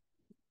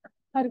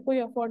हर कोई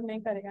अफोर्ड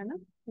नहीं करेगा ना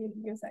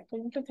ये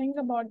cycle, to think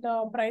about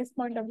the price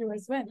point of view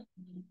as well,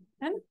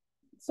 है ना।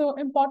 So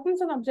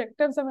importance and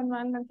objectives of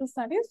environmental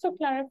studies to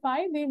clarify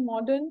the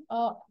modern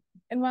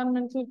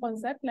environmental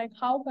concept like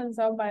how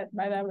conserve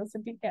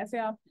biodiversity, कैसे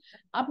आप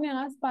अपने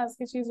आसपास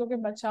की चीजों के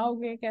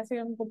बचाओगे, कैसे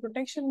उनको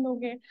प्रोटेक्शन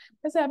दोगे।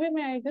 जैसे अभी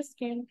मैं I just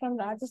came from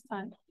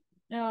Rajasthan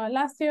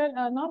last year,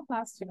 not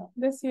last year,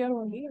 this year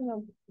only, in the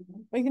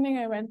beginning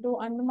I went to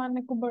Andaman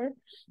Nicobar।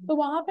 तो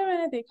वहां पे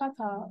मैंने देखा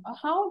था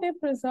how they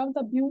preserve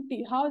the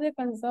beauty, how they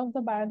conserve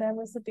the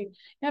biodiversity।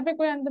 यहाँ पे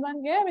कोई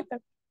अंडमान गया है अभी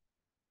तक?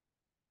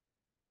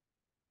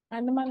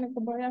 अंडमान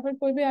निकोबार या फिर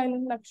कोई भी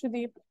island,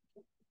 Lakshadweep,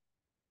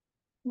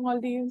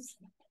 Maldives?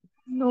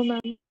 No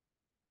ma'am.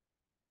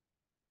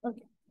 Okay.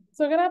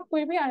 सो अगर आप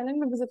कोई भी आइलैंड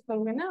में विजिट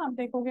करोगे ना, आप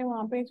देखोगे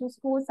वहाँ पे जो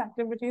स्पोर्ट्स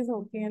एक्टिविटीज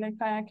होती हैं, like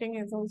kayaking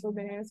is also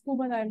there,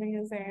 scuba diving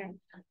is there,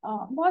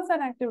 बहुत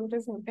सारे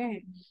एक्टिविटीज होते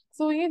हैं।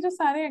 सो ये जो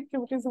सारे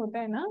एक्टिविटीज होते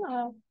हैं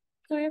ना,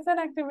 तो ये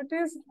सारे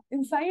एक्टिविटीज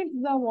इनसाइड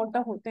द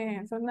वाटर होते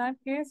हैं। सो इन दैट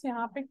केस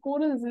यहाँ पे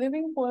कोरल्स,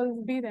 लिविंग कोरल्स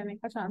भी रहने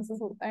का चांसेस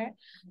होता है।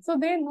 सो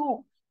they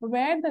know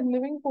where the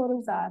living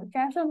corals are,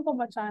 कैसे उनको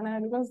बचाना है,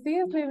 because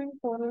these living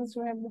corals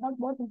जो है बहुत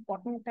बहुत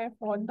important है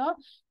for the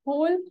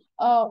whole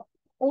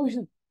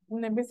ocean,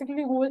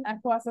 basically whole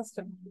aqua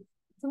system.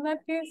 So in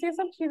that case ये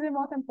सब चीजें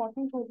बहुत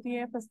इंपॉर्टेंट होती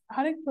है,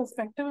 हर एक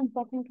पर्सपेक्टिव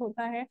इंपॉर्टेंट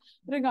होता है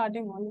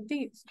regarding all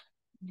these.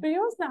 To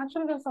use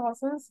natural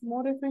resources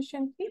more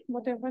efficiently,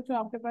 whatever जो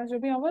आपके पास जो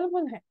भी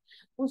अवेलेबल है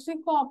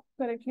उसी को आप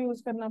करेक्टली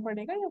यूज करना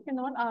पड़ेगा। You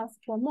cannot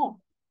ask for more,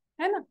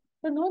 है ना।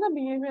 To know the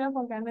behavior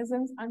of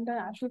organisms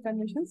under natural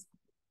conditions,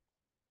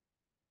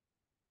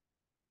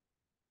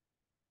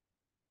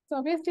 तो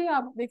ऑब्वियसली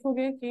आप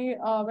देखोगे कि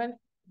when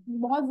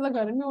बहुत ज्यादा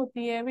गर्मी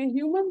होती है, वे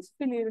ह्यूमंस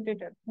फील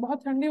इरिटेटेड,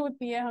 बहुत ठंडी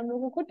होती है, हम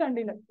लोगों को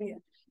ठंडी लगती है।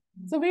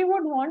 सो वी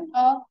वुड वांट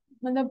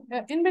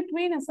मतलब in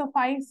between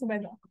suffice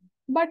weather,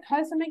 but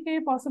हर समय के लिए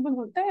पॉसिबल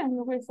होता है हम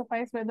लोग को एक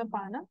सफाइस वेदर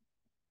पाना।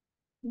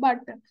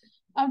 बट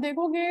अब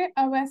देखोगे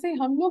वैसे ही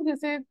हम लोग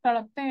जैसे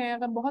तड़पते हैं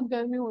अगर बहुत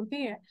गर्मी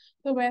होती है,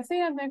 तो वैसे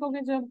ही आप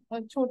देखोगे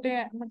जब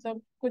छोटे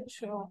मतलब कुछ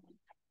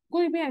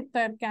कोई भी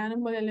टाइप के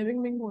एनिमल या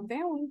लिविंग बीइंग होते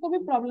हैं, उनको भी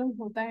प्रॉब्लम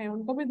होता है,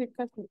 उनको भी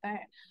दिक्कत होता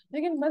है,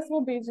 लेकिन बस वो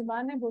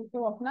बेजुबान है बोल के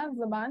वो अपना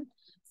जबान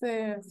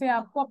से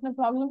आपको अपने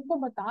प्रॉब्लम को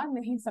बता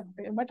नहीं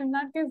सकते। But in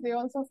that case they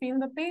also feel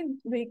the pen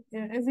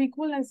is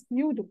equal as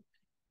you do.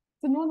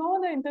 So know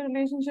the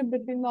interrelationship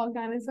between the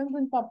organisms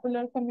in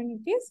popular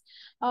communities,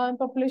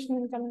 population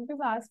in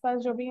communities, आसपास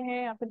जो भी है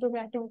या फिर जो भी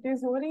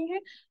activities हो रही है,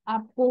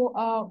 आपको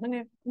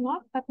मैंने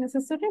not that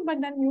necessary,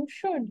 but then you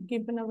should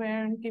keep an aware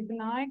and keep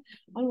an eye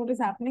on what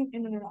is happening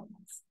in and around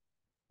us.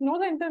 Know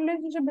the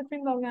interrelationship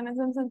between the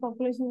organisms and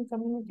population in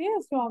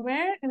communities to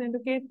aware and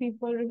educate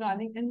people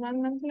regarding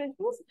environmental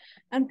issues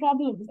and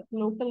problems at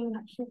local and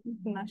national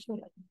international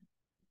level।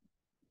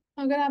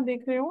 अगर आप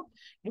देख रहे हो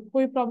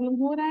कोई problem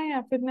हो रहा है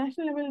या फिर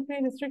नेशनल लेवल पे,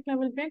 डिस्ट्रिक्ट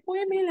लेवल पे,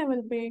 कोई भी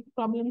लेवल पे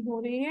प्रॉब्लम हो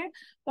रही है,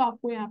 तो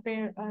आपको यहाँ पे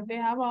they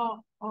have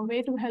a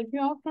way to help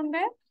you out from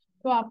there,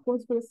 तो आपको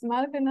उसको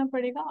इस्तेमाल करना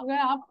पड़ेगा। अगर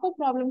आपको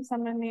प्रॉब्लम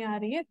समझ नहीं आ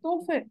रही है तो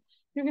फिर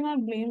you can not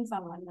blame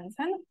someone else,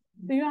 है ना।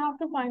 तो you have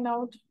to find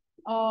out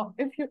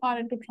if you are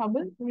into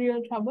trouble,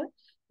 real trouble,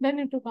 then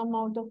you to come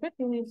out of it,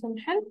 you need some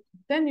help,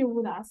 then you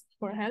would ask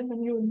for help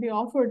and you would be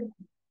offered,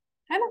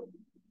 है ना।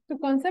 तो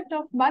concept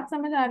of बात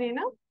समझ आ रही है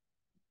ना?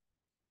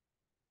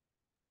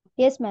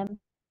 Yes, ma'am.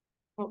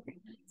 Okay,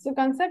 so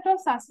concept of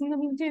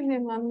sustainability in the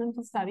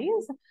environmental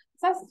studies.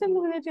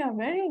 Sustainability are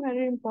very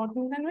very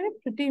important and very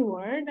pretty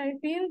word I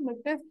feel,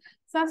 because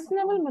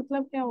sustainable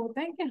मतलब क्या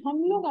होता है कि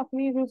हम लोग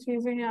अपनी जो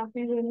चीजें हैं,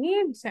 अपनी जो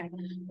नीड्स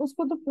हैं,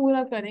 उसको तो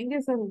पूरा करेंगे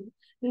जरूर,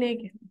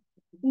 लेकिन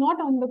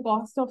not on the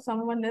cost of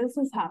someone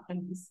else's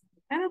happiness,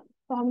 है ना।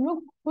 तो हम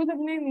लोग खुद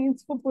अपने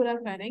नीड्स को पूरा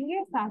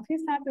करेंगे, साथ ही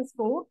साथ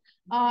इसको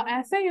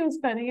ऐसे यूज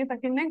करेंगे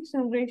ताकि नेक्स्ट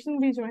जनरेशन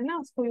भी जो है ना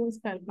उसको यूज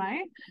कर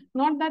पाए।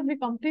 Not that we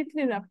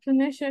completely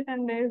replenish it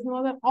and there is no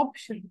other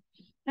option,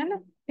 है ना,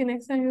 कि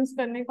नेक्स्ट टाइम यूज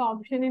करने का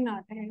ऑप्शन ही ना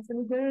आते हैं। So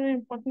it's very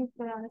important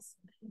for us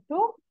to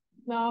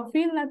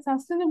feel that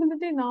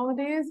sustainability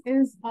nowadays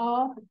is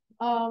a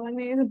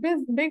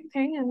big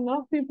thing and a lot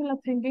of people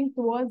are thinking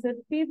towards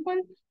it.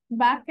 People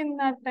back in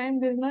that time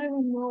they did not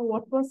even know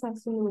what was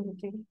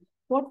sustainability,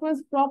 what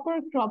was proper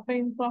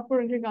cropping,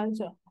 proper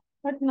agriculture.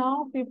 But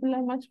now people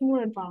are much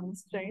more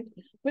advanced, right?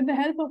 With the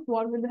help of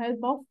what? With the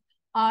help of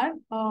our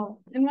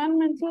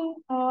environmental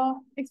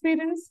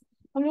experience,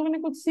 हम लोगों ने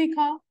कुछ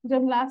सीखा,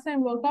 जब last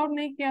time workout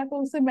नहीं किया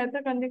तो उससे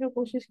बेहतर करने की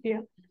कोशिश किया।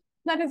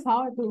 That is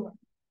how it will work.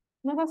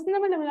 Now,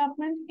 sustainable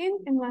development in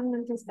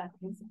environmental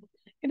studies.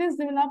 It is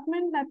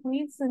development that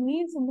meets the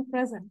needs in the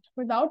present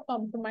without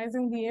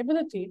compromising the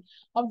ability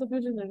of the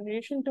future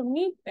generation to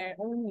meet their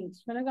own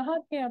needs. मैंने कहा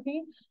कि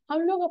अभी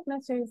हम लोग अपना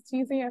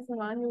चीजें या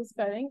सामान यूज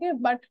करेंगे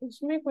बट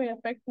उसमें कोई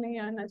इफेक्ट नहीं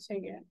आना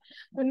चाहिए,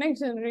 तो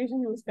नेक्स्ट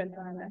जनरेशन यूज करने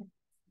वाला है.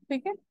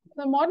 ठीक है.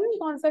 The modern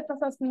concept of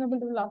sustainable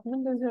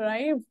development is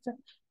derived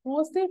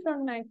mostly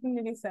from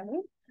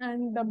 1987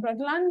 and the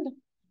Brundtland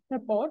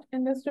report.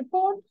 In this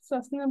report,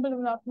 sustainable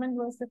development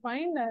was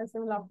defined as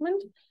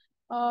development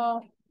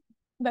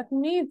that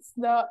meets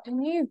the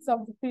needs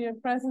of the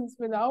presence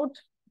without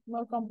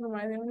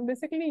compromising.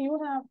 Basically, you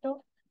have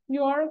to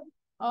your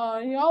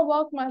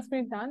work must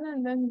be done,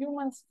 and then you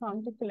must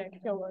come to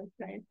collect your work,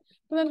 right?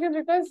 So that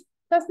because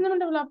sustainable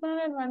development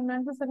और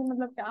environmental study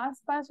मतलब के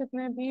आसपास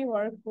जितने भी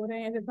work हो रहे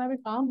हैं, जितना भी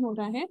काम हो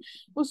रहा है,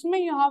 उसमें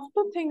यू हैव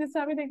टू थिंक. जैसे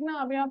अभी देखना,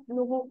 अभी आप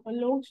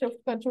लोग शिफ्ट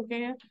कर चुके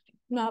हैं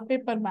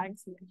पेपर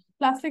बैग्स में.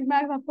 प्लास्टिक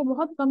बैग्स आपको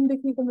बहुत कम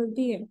देखने को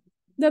मिलती है.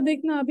 जब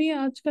देखना अभी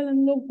आजकल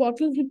हम लोग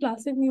बॉटल्स भी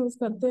प्लास्टिक नहीं यूज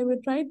करते हैं. We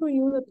try to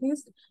use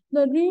at least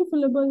the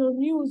रीफिलेबल और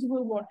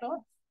रीयूजेबल वाटर,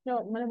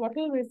 जो मैंने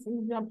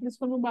बॉटल आप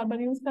जिसको हम लोग बार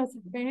बार यूज कर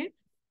सकते हैं.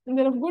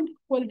 There of good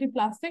quality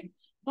plastic,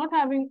 not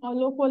having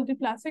low quality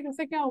plastic.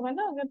 इससे क्या होगा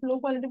ना, अगर लो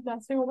क्वालिटी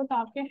प्लास्टिक होगा तो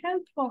आपके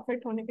हेल्थ को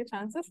अफेक्ट होने के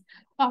चांसेस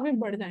काफी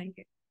बढ़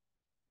जाएंगे.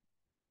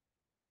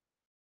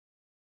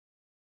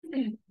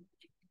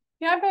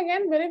 यहाँ पे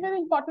again very very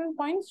important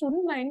point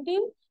student,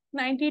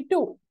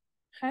 1992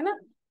 है ना.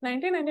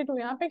 1992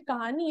 यहाँ पे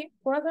कहानी है,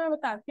 थोड़ा सा मैं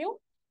बताती हूँ,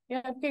 ये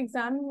आपके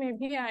एग्जाम में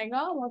भी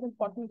आएगा, बहुत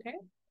इंपॉर्टेंट है.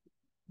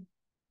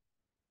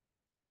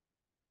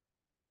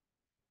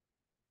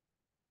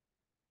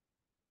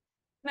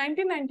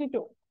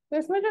 1992, तो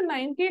इसमें जो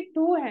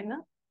 92 है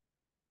ना,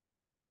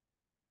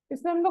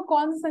 इसमें हम लोग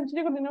कौन सी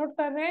सेंचुरी को डिनोट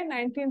कर रहे हैं?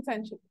 19th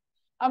century.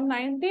 अब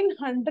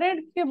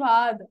 1900 के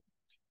बाद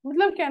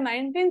मतलब क्या,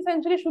 19th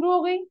सेंचुरी शुरू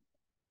हो गई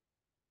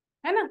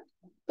है ना.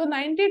 तो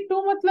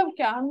 92 मतलब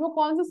क्या, हम लोग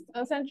कौन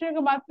सी सेंचुरी की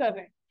बात कर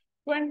रहे हैं?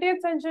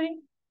 20th सेंचुरी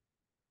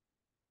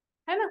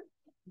है ना.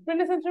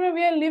 20th सेंचुरी में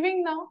वी आर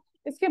लिविंग नाउ.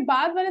 इसके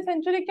बाद वाली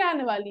सेंचुरी क्या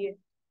आने वाली है?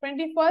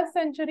 21st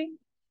century.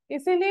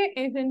 इसीलिए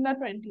agenda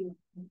 21.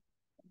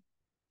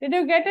 Did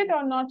you get it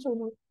और नॉट?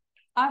 शुरू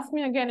ask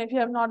me again if you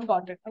have not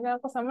got it. अगर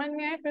आपको समझ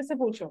नहीं आए फिर से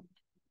पूछो.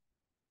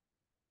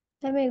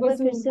 मैम एक बार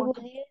फिर से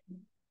बोलिए.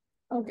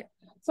 ओके.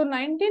 सो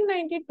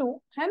 1992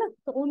 है ना,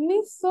 तो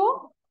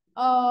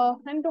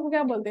 1992 को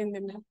क्या बोलते हैं हिंदी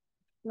में?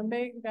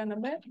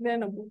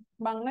 92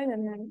 बांग्ला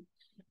जाने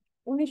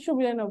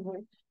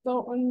 1992. तो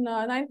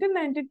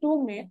 1992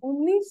 में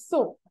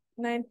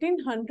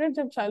 1900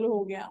 जब चालू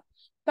हो गया,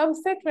 तब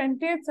से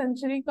 20th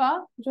सेंचुरी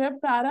का जो है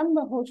प्रारंभ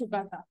हो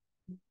चुका था,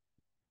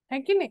 है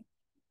कि नहीं.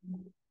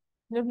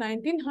 जब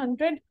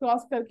 1900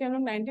 क्रॉस करके हम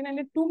लोग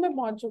 1992 में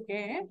पहुंच चुके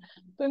हैं,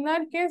 तो इन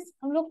दैट केस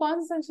हम लोग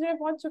कौन सी सेंचुरी में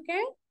पहुंच चुके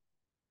हैं?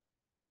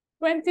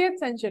 20th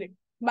century.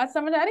 बात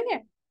समझ आ रही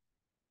है?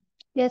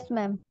 Yes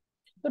ma'am.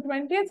 तो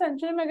 20th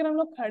सेंचुरी में अगर हम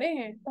लोग खड़े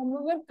हैं, तो हम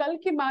लोग अगर कल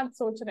की बात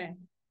सोच रहे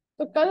हैं,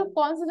 तो कल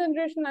कौन सा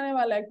जनरेशन आने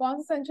वाला है,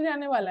 कौन सा सेंचुरी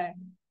आने वाला है?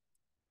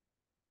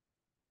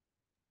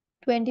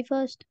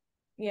 21st.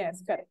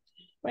 Yes correct,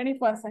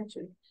 21st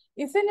century.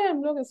 इसीलिए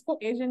हम लोग इसको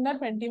एजेंडा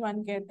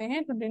 21 कहते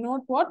हैं. To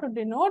denote what? To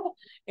denote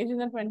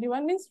agenda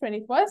 21 means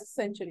 21st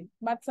century.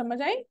 बात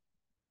समझ आई?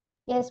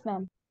 Yes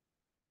ma'am.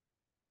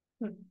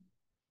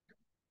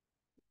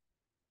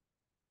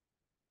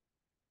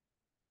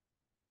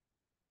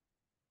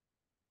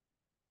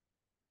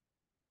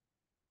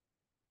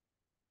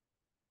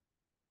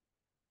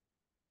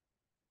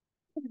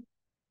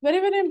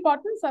 very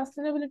important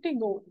sustainability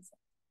goals.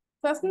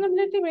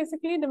 Sustainability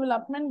basically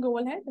development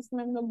goal है,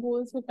 जिसमें हम लोग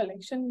गोल्स को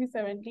कलेक्शन भी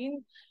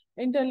 17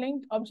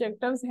 इंटरलिंक्ड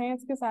ऑब्जेक्टिव्स हैं.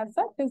 इसके साथ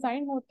साथ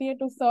डिजाइन होती है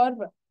to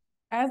serve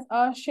as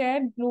a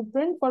shared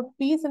blueprint for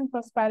peace and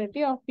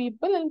prosperity of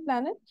people and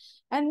planet.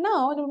 And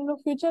now जब हम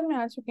लोग फ्यूचर में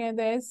आ चुके हैं,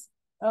 there is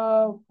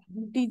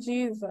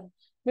DGs,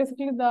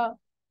 basically the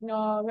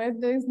where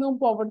there is no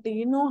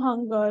poverty, no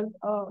hunger,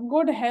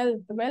 good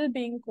health,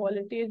 well-being,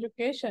 quality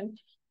education,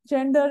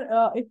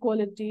 gender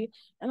equality,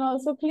 and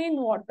also clean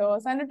water,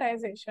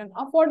 sanitization,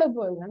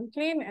 affordable and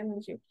clean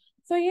energy.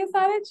 So ये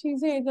सारे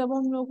चीजें जब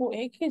हम लोग को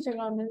एक ही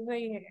जगह मिल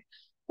रही है,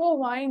 तो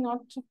why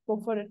not go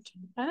for it,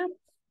 है ना.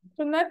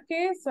 So in that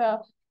case,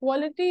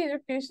 quality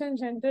education,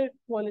 gender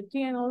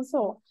equality, and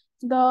also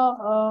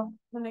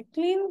the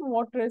clean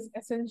water is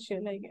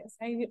essential, I guess.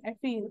 I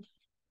feel.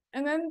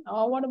 And then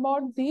what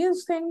about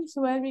these things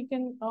where we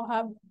can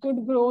have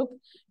good growth,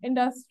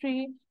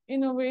 industry,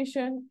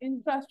 innovation,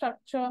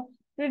 infrastructure,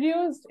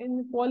 reduced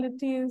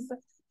inequalities,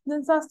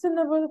 then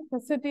sustainable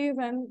cities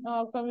and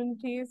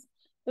communities,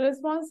 the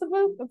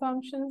responsible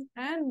consumptions,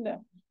 and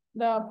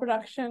the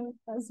production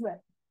as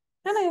well.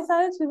 है ना, ये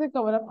सारी चीजें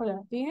cover up हो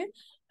जाती हैं.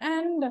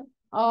 And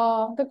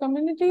the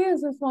community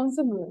is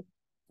responsible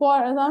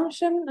for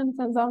assumption and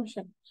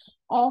consumption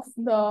of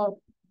the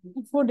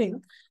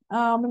fooding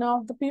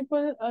of the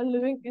people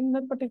living in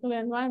that particular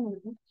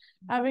environment,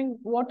 having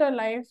water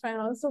life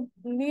and also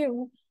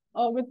live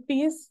with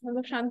peace,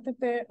 मतलब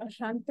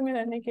शांति में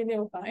रहने के लिए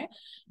होता है.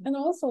 And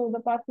also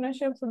the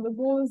partnerships of the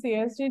goals, the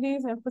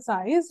SDGs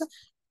emphasize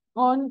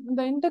on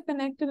the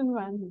interconnected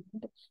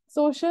environment,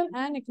 social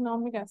and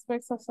economic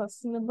aspects of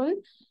sustainable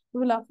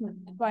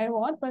development. By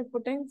what? By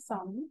putting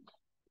some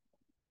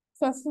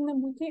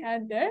sustainability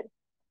at their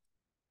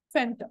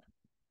center.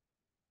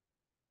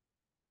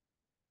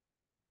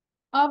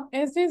 अब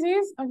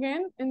SDGs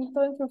again in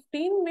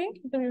 2015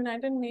 में the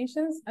United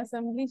Nations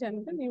Assembly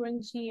General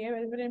UNGA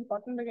very very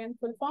important again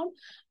full form.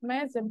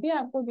 मैं जब भी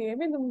आपको दे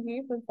भी दूंगी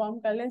full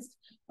form का list,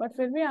 but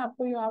फिर भी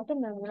आपको you have to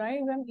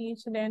memorize them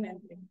each day and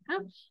every day. हाँ,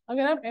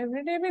 अगर आप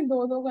every day भी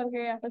दो दो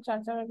करके या फिर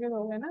चार चार करके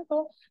दोगे ना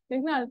तो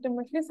देखना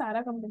ultimately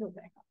सारा complete हो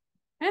जाएगा,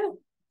 है ना?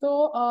 तो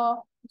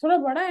थोड़ा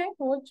बड़ा है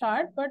वो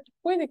चार्ट, बट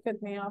कोई दिक्कत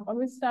नहीं है, आप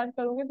अभी स्टार्ट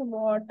करोगे तो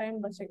बहुत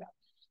टाइम बचेगा,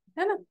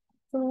 है ना?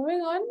 So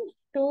moving on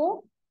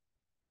to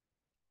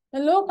the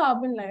low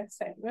carbon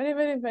lifestyle, very,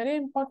 very, very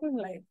important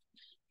life.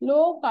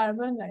 Low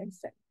carbon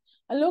lifestyle.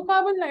 A low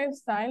carbon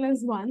lifestyle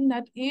is one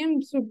that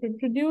aims to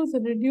reduce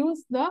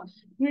the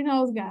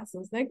greenhouse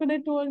gases. Like what I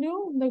told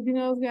you, the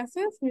greenhouse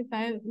gases,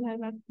 methyl,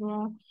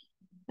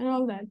 and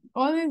all that.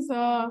 All these,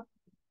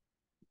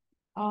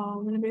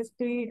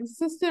 basically,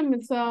 system,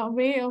 it's a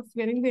way of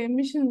getting the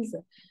emissions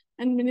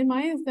and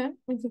minimize them.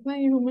 It's a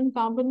human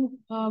carbon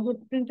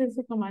footprint is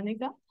कमाने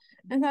का.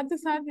 And साथ ही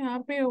साथ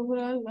यहाँ पे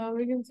overall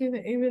we can see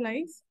the AV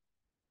lights.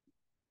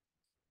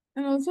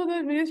 And also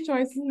the various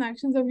choices and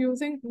actions of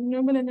using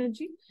renewable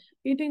energy,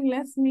 eating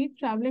less meat,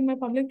 traveling by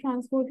public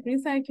transport,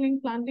 recycling,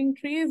 planting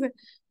trees.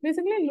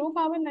 Basically, low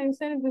carbon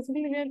lifestyle is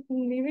basically we are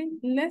leaving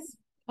less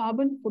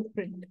carbon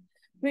footprint.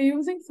 We're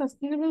using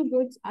sustainable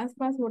goods as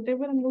far as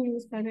whatever हम लोग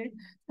use कर रहे हैं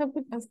सब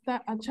कुछ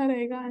अच्छा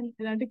रहेगा, and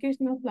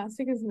eradication of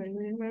plastic is very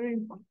very very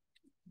important.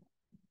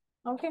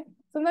 Okay,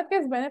 so in that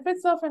case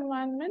benefits of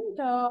environment,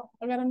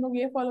 अगर हम लोग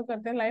ये follow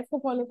करते हैं, life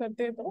को follow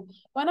करते हैं तो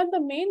one of the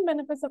main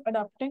benefits of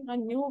adopting a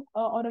new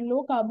or a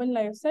low carbon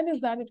lifestyle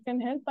is that it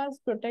can help us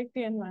protect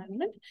the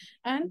environment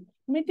and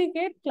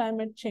mitigate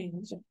climate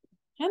change.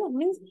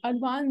 Means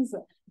advance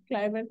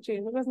climate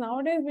change, because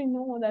nowadays we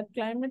know that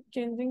climate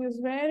changing is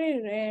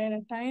very rare.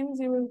 At times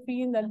you will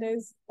feel that there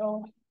is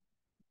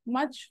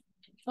much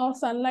of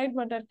sunlight,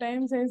 but at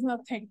times there is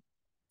nothing.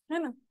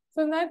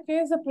 So in that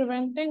case, the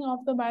preventing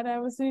of the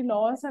biodiversity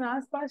loss and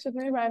आसपास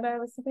जितनी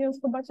biodiversity है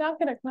उसको बचा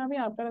के रखना भी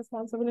आपका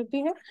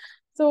responsibility है.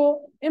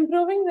 So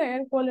improving the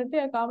air quality,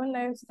 a carbon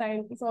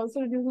lifestyle, it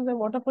also reduces the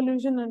water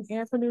pollution and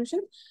air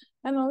pollution,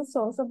 and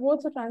also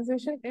supports the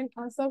transition in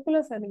a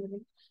circular ceremony.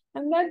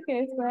 In that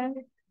case, where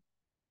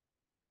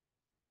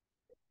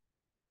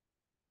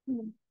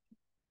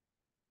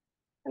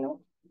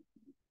hello,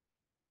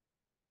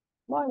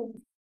 boy.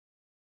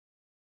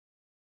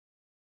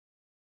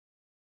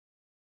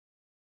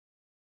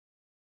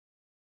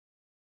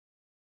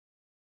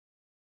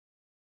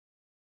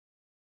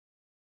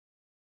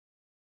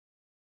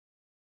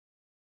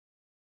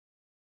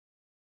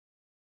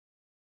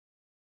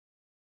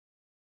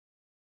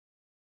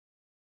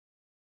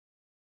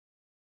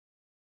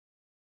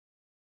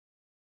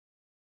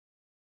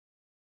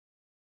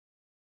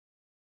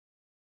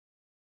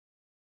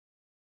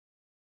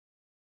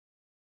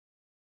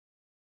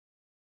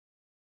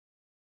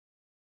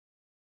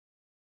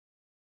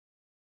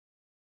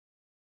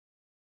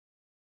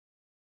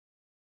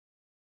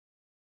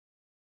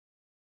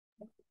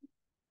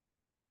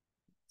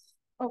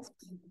 Okay.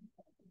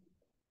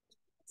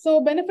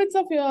 So benefits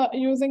of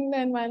using the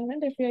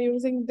environment, if you are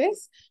using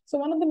this. So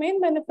one of the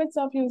main benefits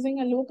of using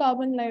a low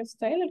carbon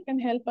lifestyle, it can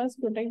help us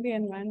protect the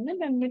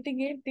environment and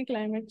mitigate the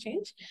climate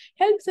change,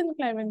 helps in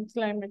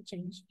climate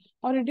change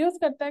और reduce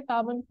करता है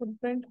carbon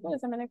footprint को.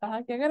 जैसे मैंने कहा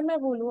कि अगर मैं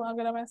बोलूँ,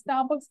 अगर मैं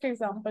स्टारबक्स के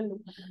एग्जांपल लूँ,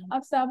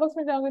 आप स्टारबक्स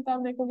में जाओगे तो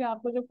आप देखोगे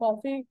आपको जो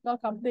कॉफी का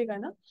कप देगा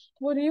ना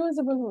वो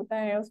रियूजेबल होता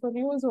है, उसको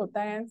रियूज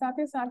होता है. साथ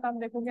ही साथ आप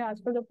देखोगे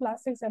आजकल जो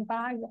प्लास्टिक है,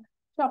 बैग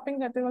शॉपिंग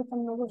करते वक्त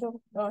हम लोग को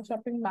जो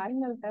शॉपिंग बैग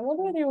मिलता है वो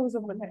भी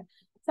रियूजेबल है.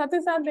 साथ ही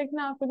साथ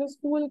देखना आपको जो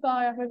स्कूल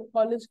का या फिर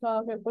कॉलेज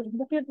का फिर कुछ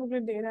बुकलेट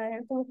वुकलेट दे रहा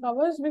है तो वो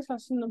कवर्स भी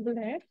सस्टेनेबल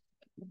है,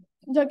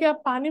 जाके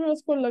आप पानी में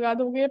उसको लगा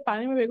दोगे,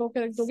 पानी में भिगो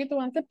के रख दोगे तो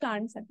वहां से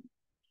प्लांट्स है.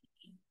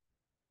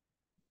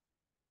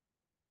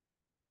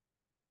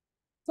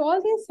 So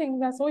all these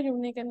things are so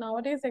unique, and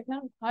nowadays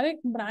देखना हर एक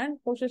ब्रांड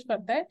कोशिश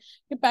करता है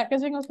कि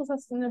पैकेजिंग उसको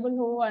सस्टेनेबल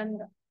हो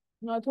एंड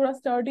थोड़ा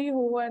स्टर्डी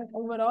हो and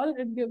overall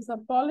it gives a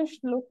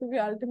polished look, क्योंकि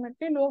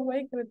अल्टीमेटली लोग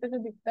वही खरीदते जो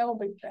दिखता है वो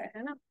बिकता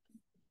है ना.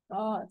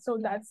 So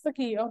that's the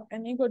key of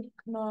any good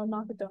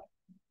marketer.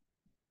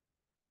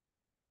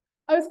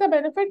 अब इसका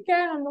बेनिफिट क्या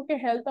है हम लोग के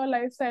हेल्थ और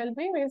लाइफस्टाइल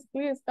में?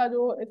 बेसिकली इसका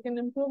जो it can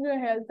improve your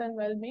health and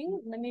wellbeing.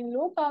 Many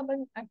low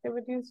carbon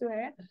activities जो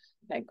है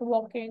like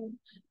walking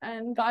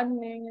and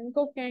gardening and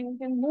cooking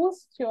can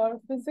boost your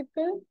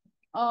physical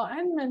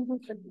and mental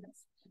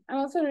fitness, and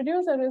also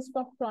reduce the risk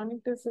of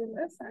chronic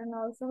diseases, and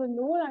also the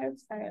low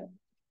lifestyle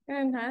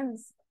can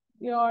enhance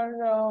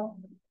your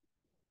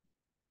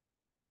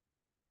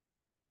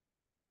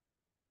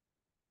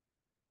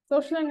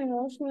social and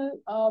emotional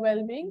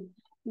well-being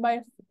by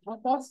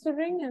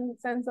fostering a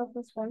sense of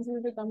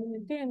responsibility to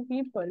community and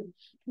people.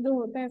 जो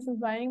होते हैं so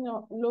buying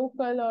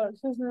local or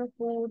seasonal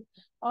food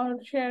or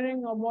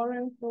sharing or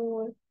borrowing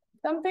food,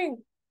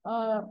 something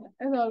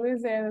is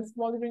always there. It's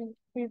bothering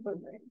people,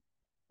 right?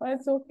 But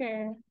it's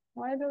okay.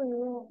 Why do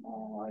you?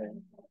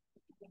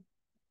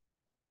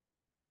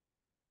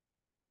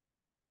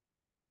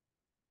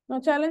 Now,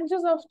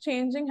 challenges of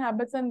changing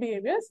habits and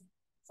behaviors.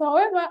 So,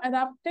 however,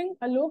 adapting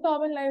a low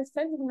carbon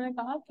lifestyle, मैंने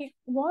कहा कि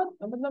बहुत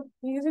मतलब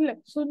easy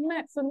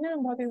सुनने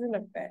में बहुत easy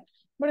लगता है,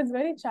 but it's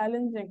very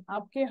challenging.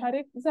 आपके हर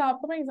एक, जैसे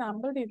आपको मैं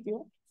एग्जांपल देती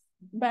हूँ,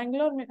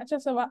 बैंगलोर में, अच्छा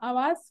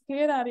आवाज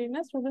क्लियर आ रही है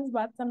ना स्टूडेंट्स,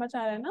 बात समझ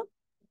आ रहा है ना?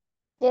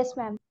 Yes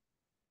ma'am.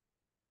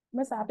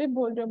 बस आप ही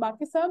बोल रहे हो,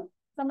 बाकी सब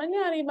समझ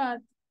नहीं आ रही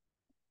बात?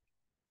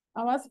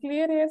 आवाज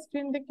क्लियर है,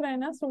 स्क्रीन दिख रहा है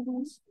ना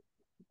स्टूडेंट्स?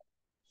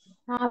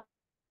 हाँ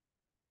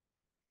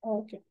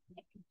ओके।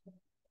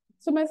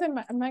 सो मैं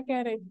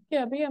कह रही थी कि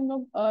अभी हम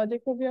लोग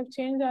देखो, we have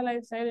change our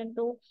lifestyle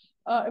into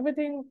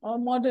everything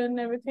modern,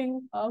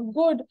 everything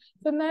good.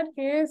 So in that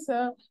case,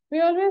 we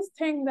always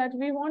think that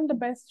we want the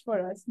best for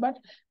us, but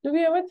do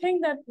we ever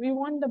think that we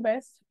want the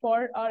best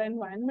for our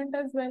environment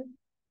as well?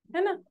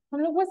 है ना, हम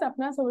लोग बस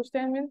अपना सोचते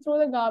हैं, mean throw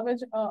the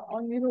garbage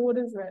on the road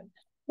as well.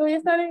 तो ये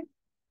सारे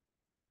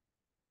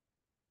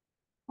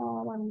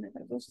 1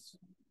 minute just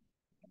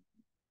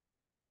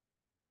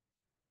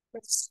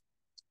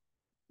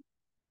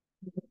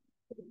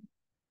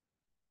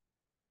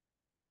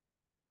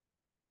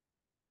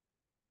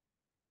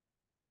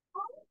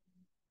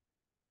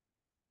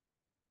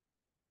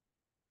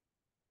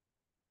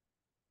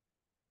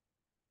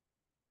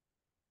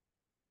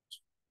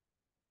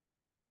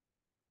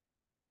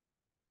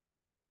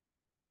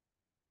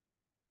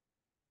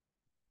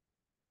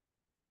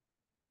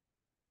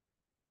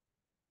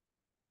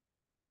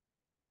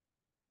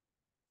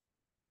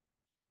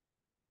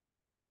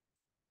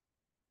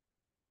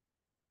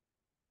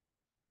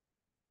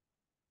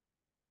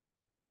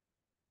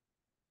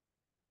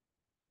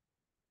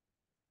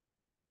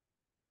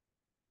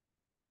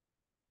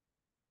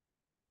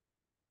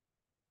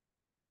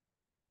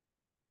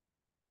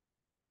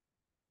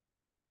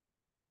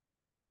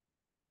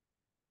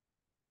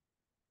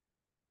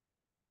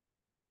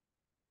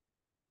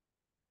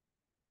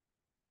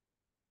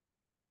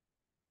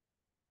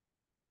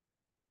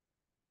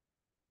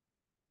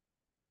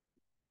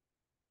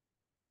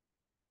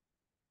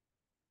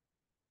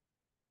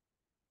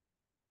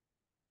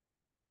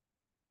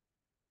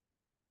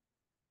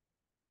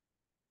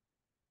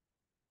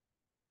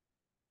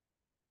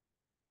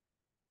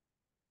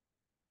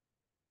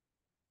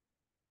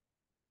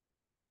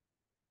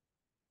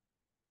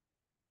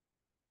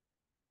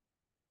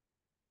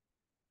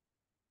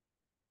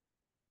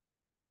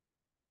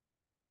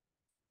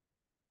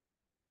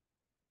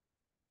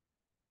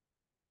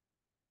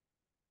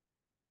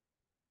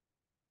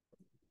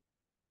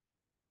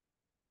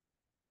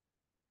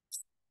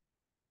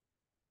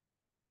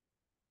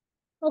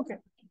okay.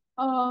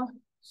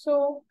 So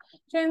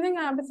changing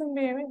habits and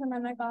behaviour,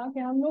 मैंने कहा कि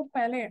हम लोग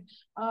पहले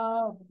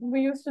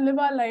we used to live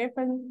our life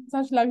in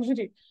such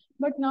luxury,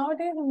 but now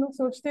days हम लोग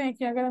सोचते हैं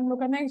कि अगर हम लोग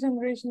का next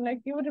generation,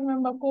 like you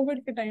remember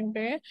Covid के टाइम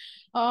पे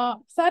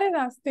सारे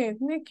रास्ते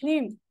इतने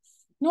क्लीन,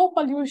 नो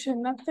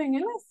पोल्यूशन, नथिंग,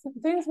 है ना,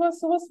 things were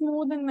so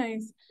smooth and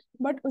nice.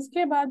 But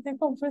उसके बाद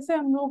देखो फिर से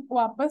हम लोग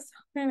वापस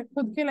अपने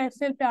खुद के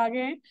लाइफस्टाइल पे आ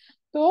गए हैं,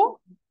 तो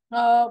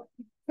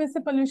फिर से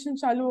पोल्यूशन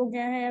चालू हो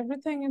गया है.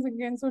 Everything is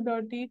again so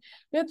dirty,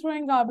 we are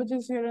throwing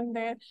garbages here and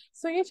there.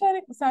 सो ये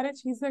सारे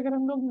चीजें अगर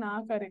हम लोग ना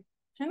करें,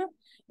 है ना,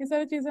 ये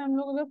सारी चीजें हम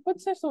लोग अगर खुद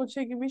से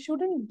सोचे कि we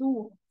shouldn't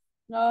do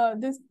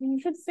this, we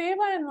should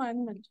save our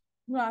environment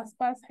जो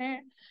आसपास है.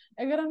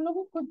 अगर हम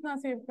लोग खुद ना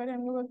सेव करें,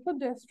 हम लोग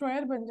खुद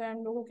डिस्ट्रॉयर बन जाए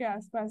हम लोगों के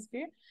आसपास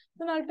के,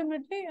 then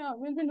ultimately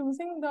we'll be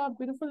losing the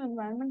beautiful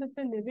environment that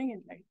we're living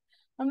in, right?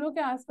 हम लोग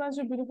के आसपास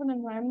जो beautiful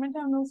environment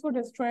है, हम लोग उसको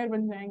डिस्ट्रॉयर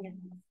बन जाएंगे.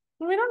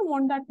 We don't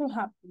want that to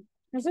happen,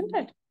 isn't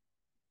it?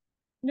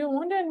 Do you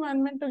want the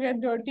environment to get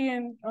dirty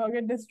and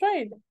get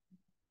destroyed?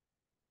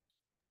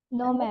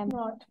 No I hope ma'am.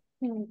 not.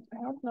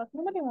 I hope not.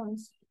 Nobody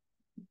wants.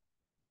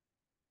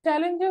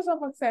 Challenges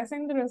of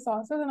accessing the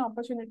resources and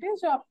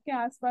opportunities, जो आपके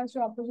आसपास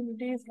जो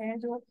opportunities हैं,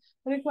 जो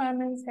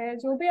requirements है,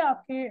 जो भी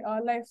आपके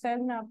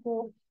lifestyle में आपको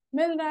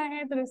मिल रहा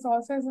है, the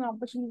resources and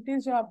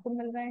opportunities जो आपको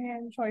मिल रहे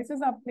हैं,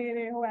 choices आप ले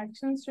रहे हो,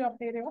 actions जो आप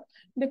ले रहे हो,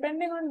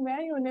 depending on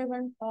where you live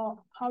and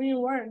how you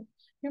work,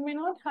 you may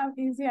not have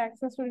easy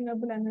access to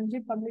renewable energy,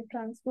 public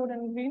transport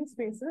and green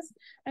spaces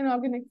and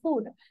organic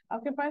food.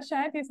 आपके पास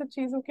शायद ये सब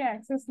चीजों के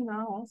access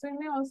ना हो, so you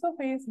may also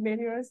face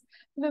barriers.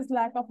 There's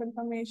lack of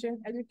information,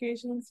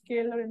 education,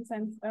 skill, or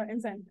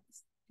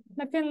incentives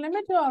that can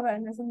limit your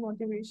awareness and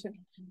motivation.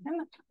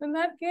 And in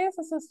that case,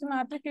 a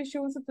systematic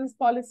issues such as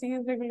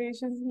policies,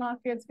 regulations,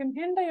 markets can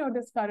hinder your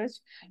discourage,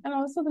 and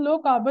also the low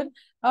carbon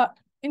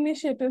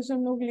initiatives जो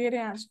हम लोग ले रहे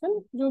हैं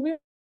आजकल, जो भी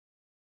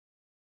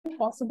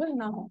possible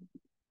ना हो.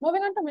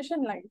 Moving on to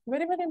mission life,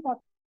 very very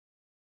important.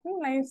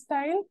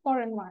 Lifestyle for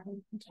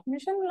environment.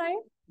 Mission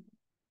life,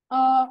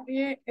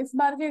 ये इस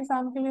बार के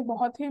एग्जाम के लिए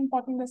बहुत ही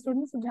इंपॉर्टेंट है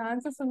स्टूडेंट्स, ध्यान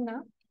से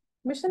सुनना.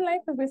 Mission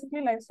life is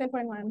basically lifestyle for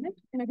environment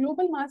in a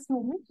global mass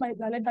movement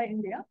led by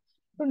India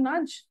to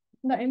nudge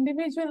the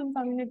individual and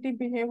community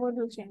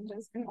behavioral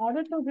changes in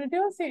order to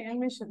reduce the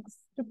emissions,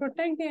 to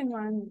protect the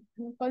environment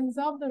and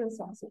conserve the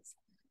resources.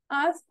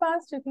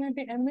 आसपास जितने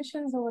भी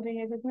emissions हो रही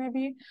है, जितने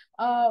भी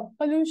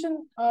pollution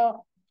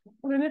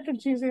related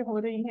चीजें हो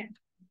रही हैं,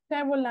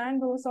 चाहे वो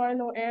लैंड हो, सॉइल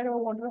हो, एयर हो,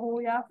 वाटर हो,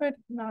 या फिर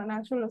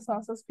नेचुरल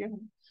रिसोर्सेज के हो,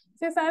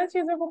 ये सारी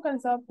चीजों को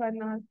कंजर्व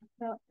करना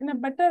इन a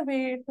better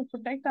way to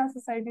protect our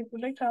society,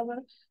 protect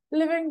our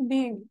living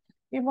being,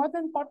 ये बहुत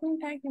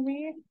इंपॉर्टेंट है कि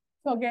we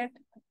forget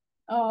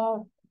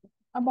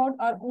about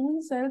our own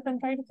self and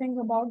try to think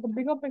about the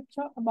bigger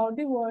picture about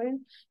the world.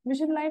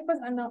 Vision Life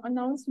was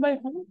announced by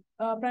whom?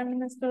 Prime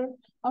Minister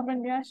of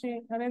India, Shri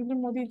Narendra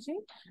Modi ji,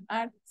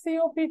 at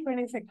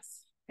COP26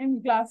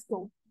 in Glasgow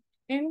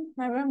in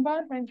November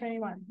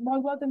 2021.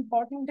 बहुत बहुत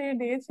important है,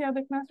 dates याद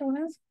रखना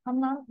students, हम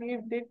ना ये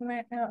date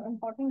में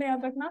important है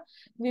याद रखना,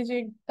 जी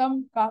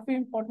एकदम काफी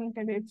important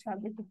है dates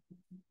याद रखना.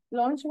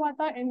 लॉन्च हुआ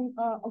था इन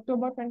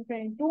अक्टूबर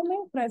 2022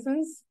 में.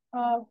 प्रेजेंस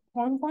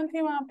कौन कौन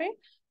थी वहां पे?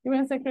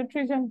 UN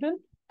secretary general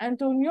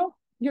Antonio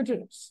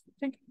Guterres.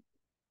 ठीक.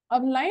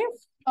 अब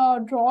life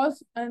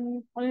draws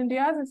on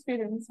India's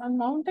experience on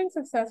mounting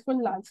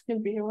successful large-scale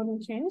behavioral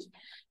change.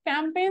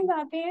 Campaigns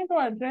आते हैं to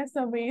address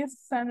the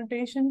waste,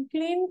 sanitation,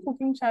 clean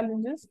cooking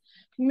challenges.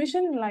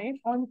 Mission Life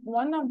on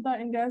one of the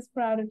India's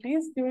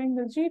priorities during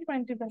the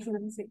G20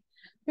 presidency.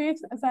 तो ये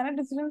सारे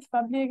decisions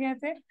कब लिए गए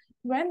थे?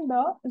 When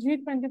the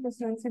G20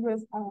 presidency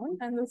was on,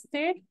 and the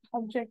state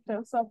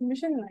objectives of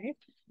Mission Life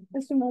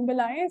is to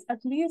mobilize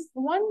at least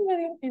 1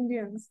 million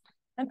Indians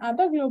and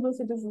other global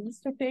citizens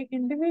to take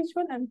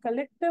individual and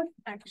collective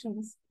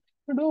actions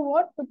to do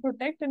what? To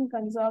protect and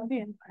conserve the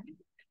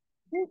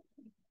environment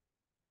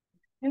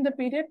in the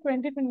period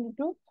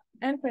 2022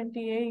 and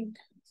 28.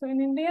 So in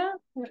India,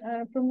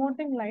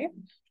 promoting life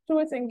through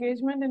its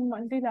engagement in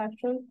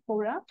multilateral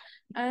fora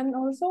and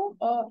also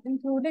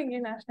including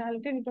in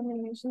nationality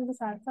determination के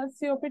साथ साथ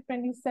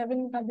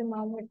COP27 का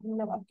दिमाग में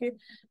मतलब आपके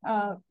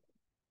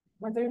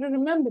मतलब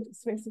remember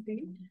this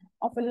basically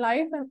of a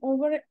life and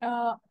over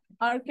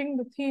arcing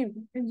the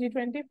theme in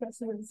G20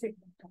 presidency.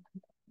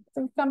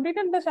 So we've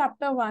completed the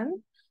chapter 1.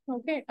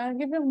 Okay, I'll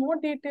give you more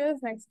details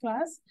next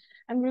class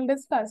and we'll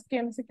discuss कि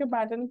MCQ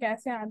pattern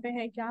कैसे आते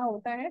हैं, क्या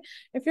होता है.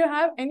 If you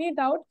have any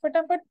doubt,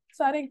 फटाफट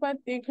सारे एक बार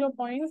देख लो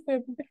points,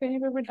 कहीं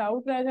पे भी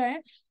doubt रह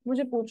जाए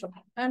मुझे पूछो.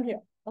 I'm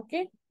here.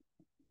 Okay.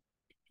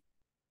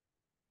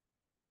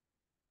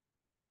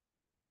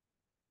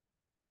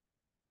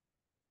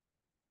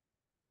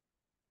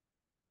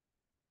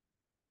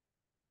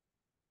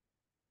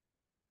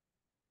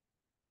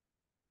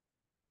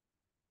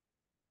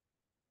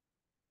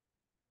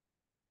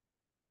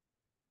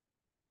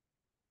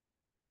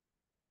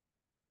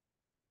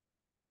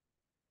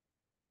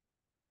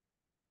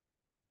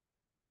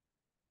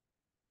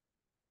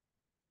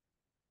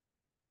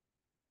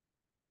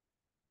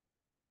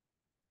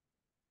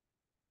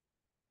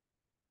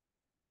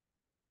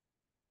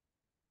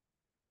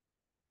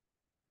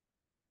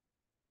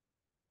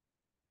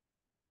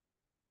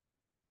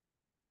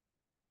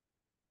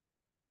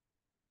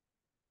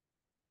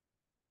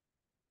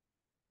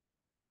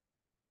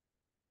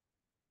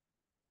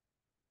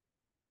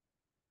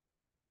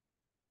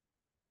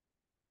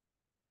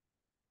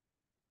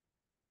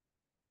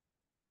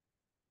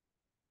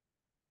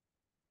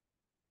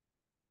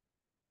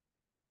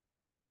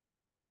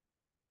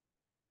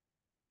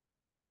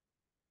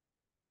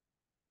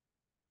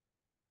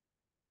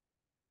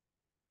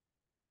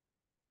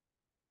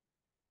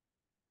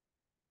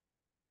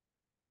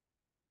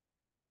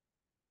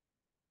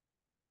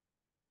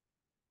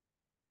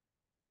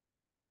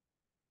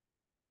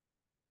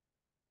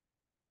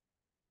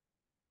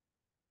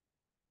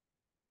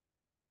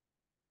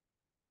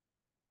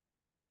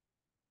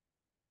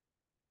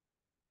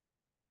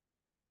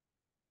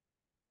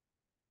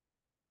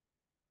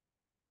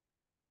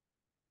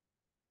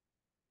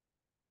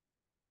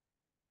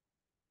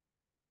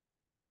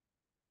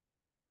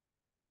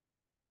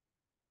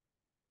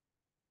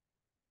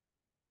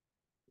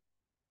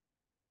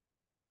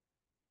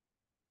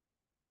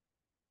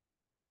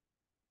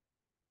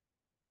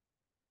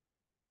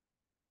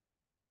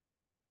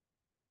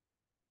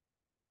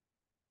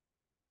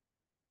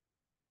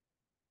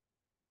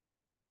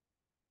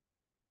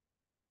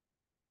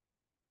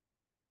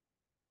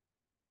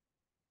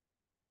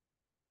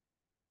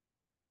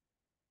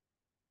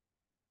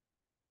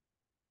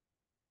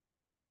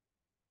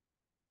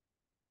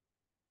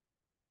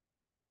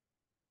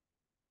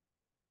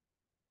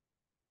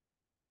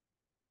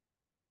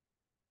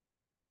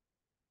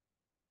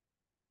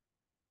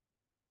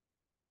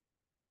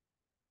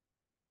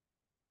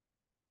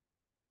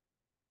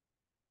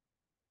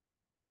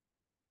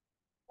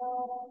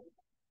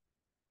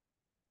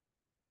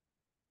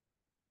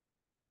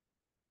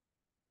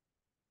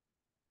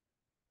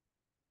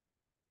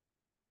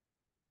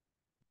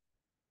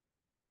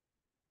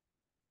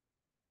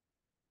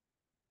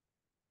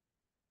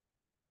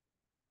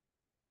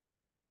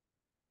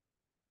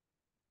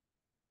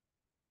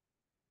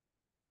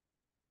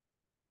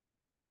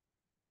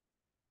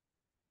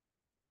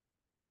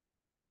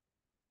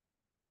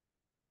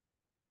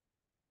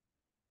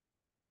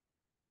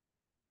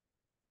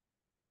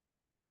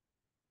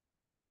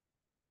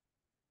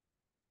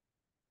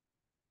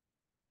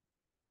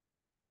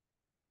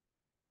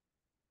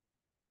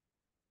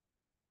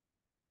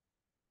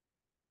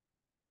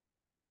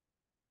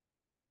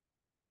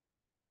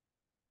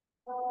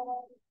 Anyone,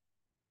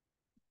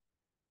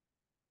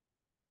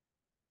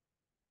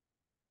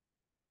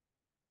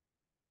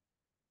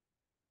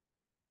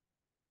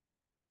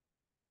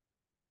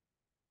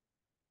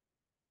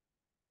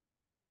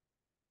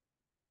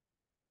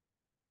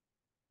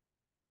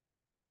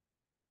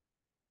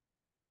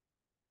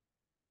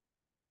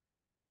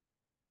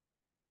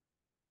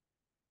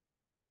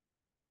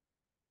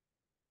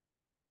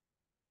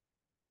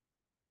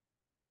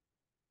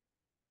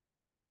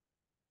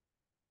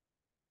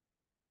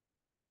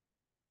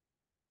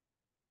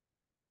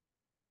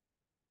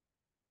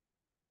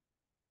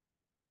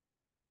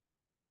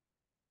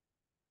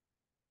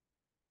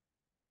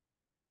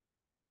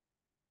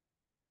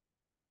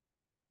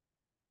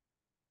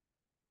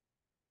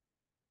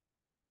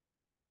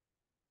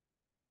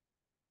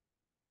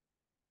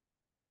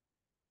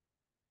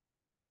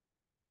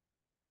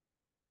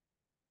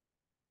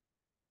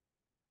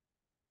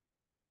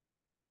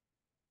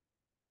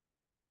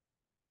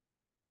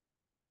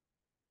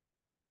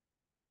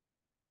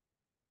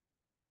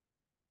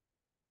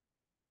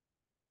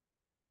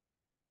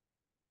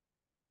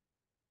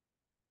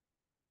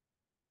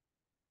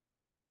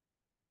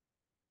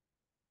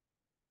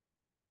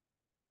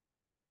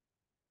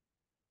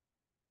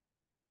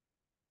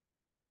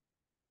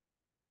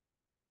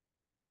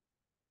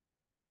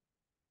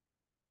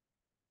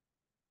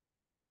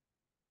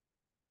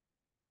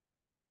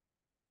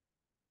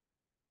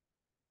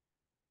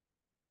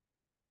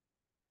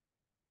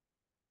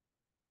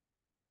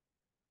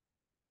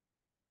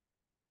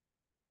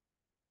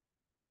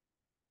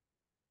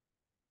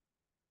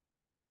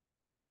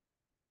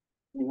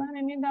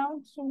 any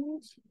doubts?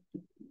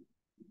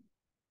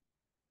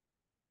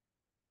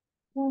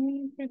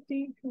 Bhumi,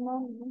 Priti, Kumar,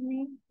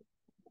 Bhumi.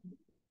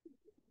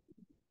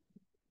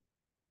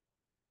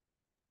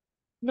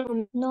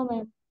 No,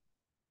 ma'am.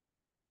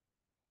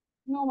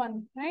 No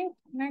one, right?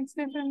 Next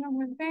day फिर हम लोग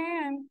मिलते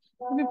हैं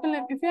and people,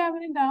 if you have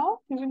any doubt,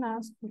 you can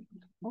ask me.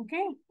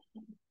 Okay?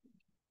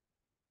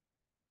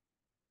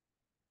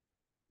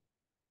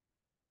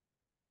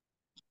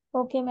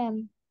 Okay,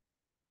 ma'am.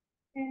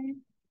 Okay.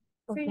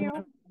 See Okay, you.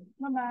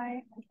 Bye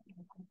bye.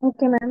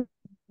 Okay, ma'am.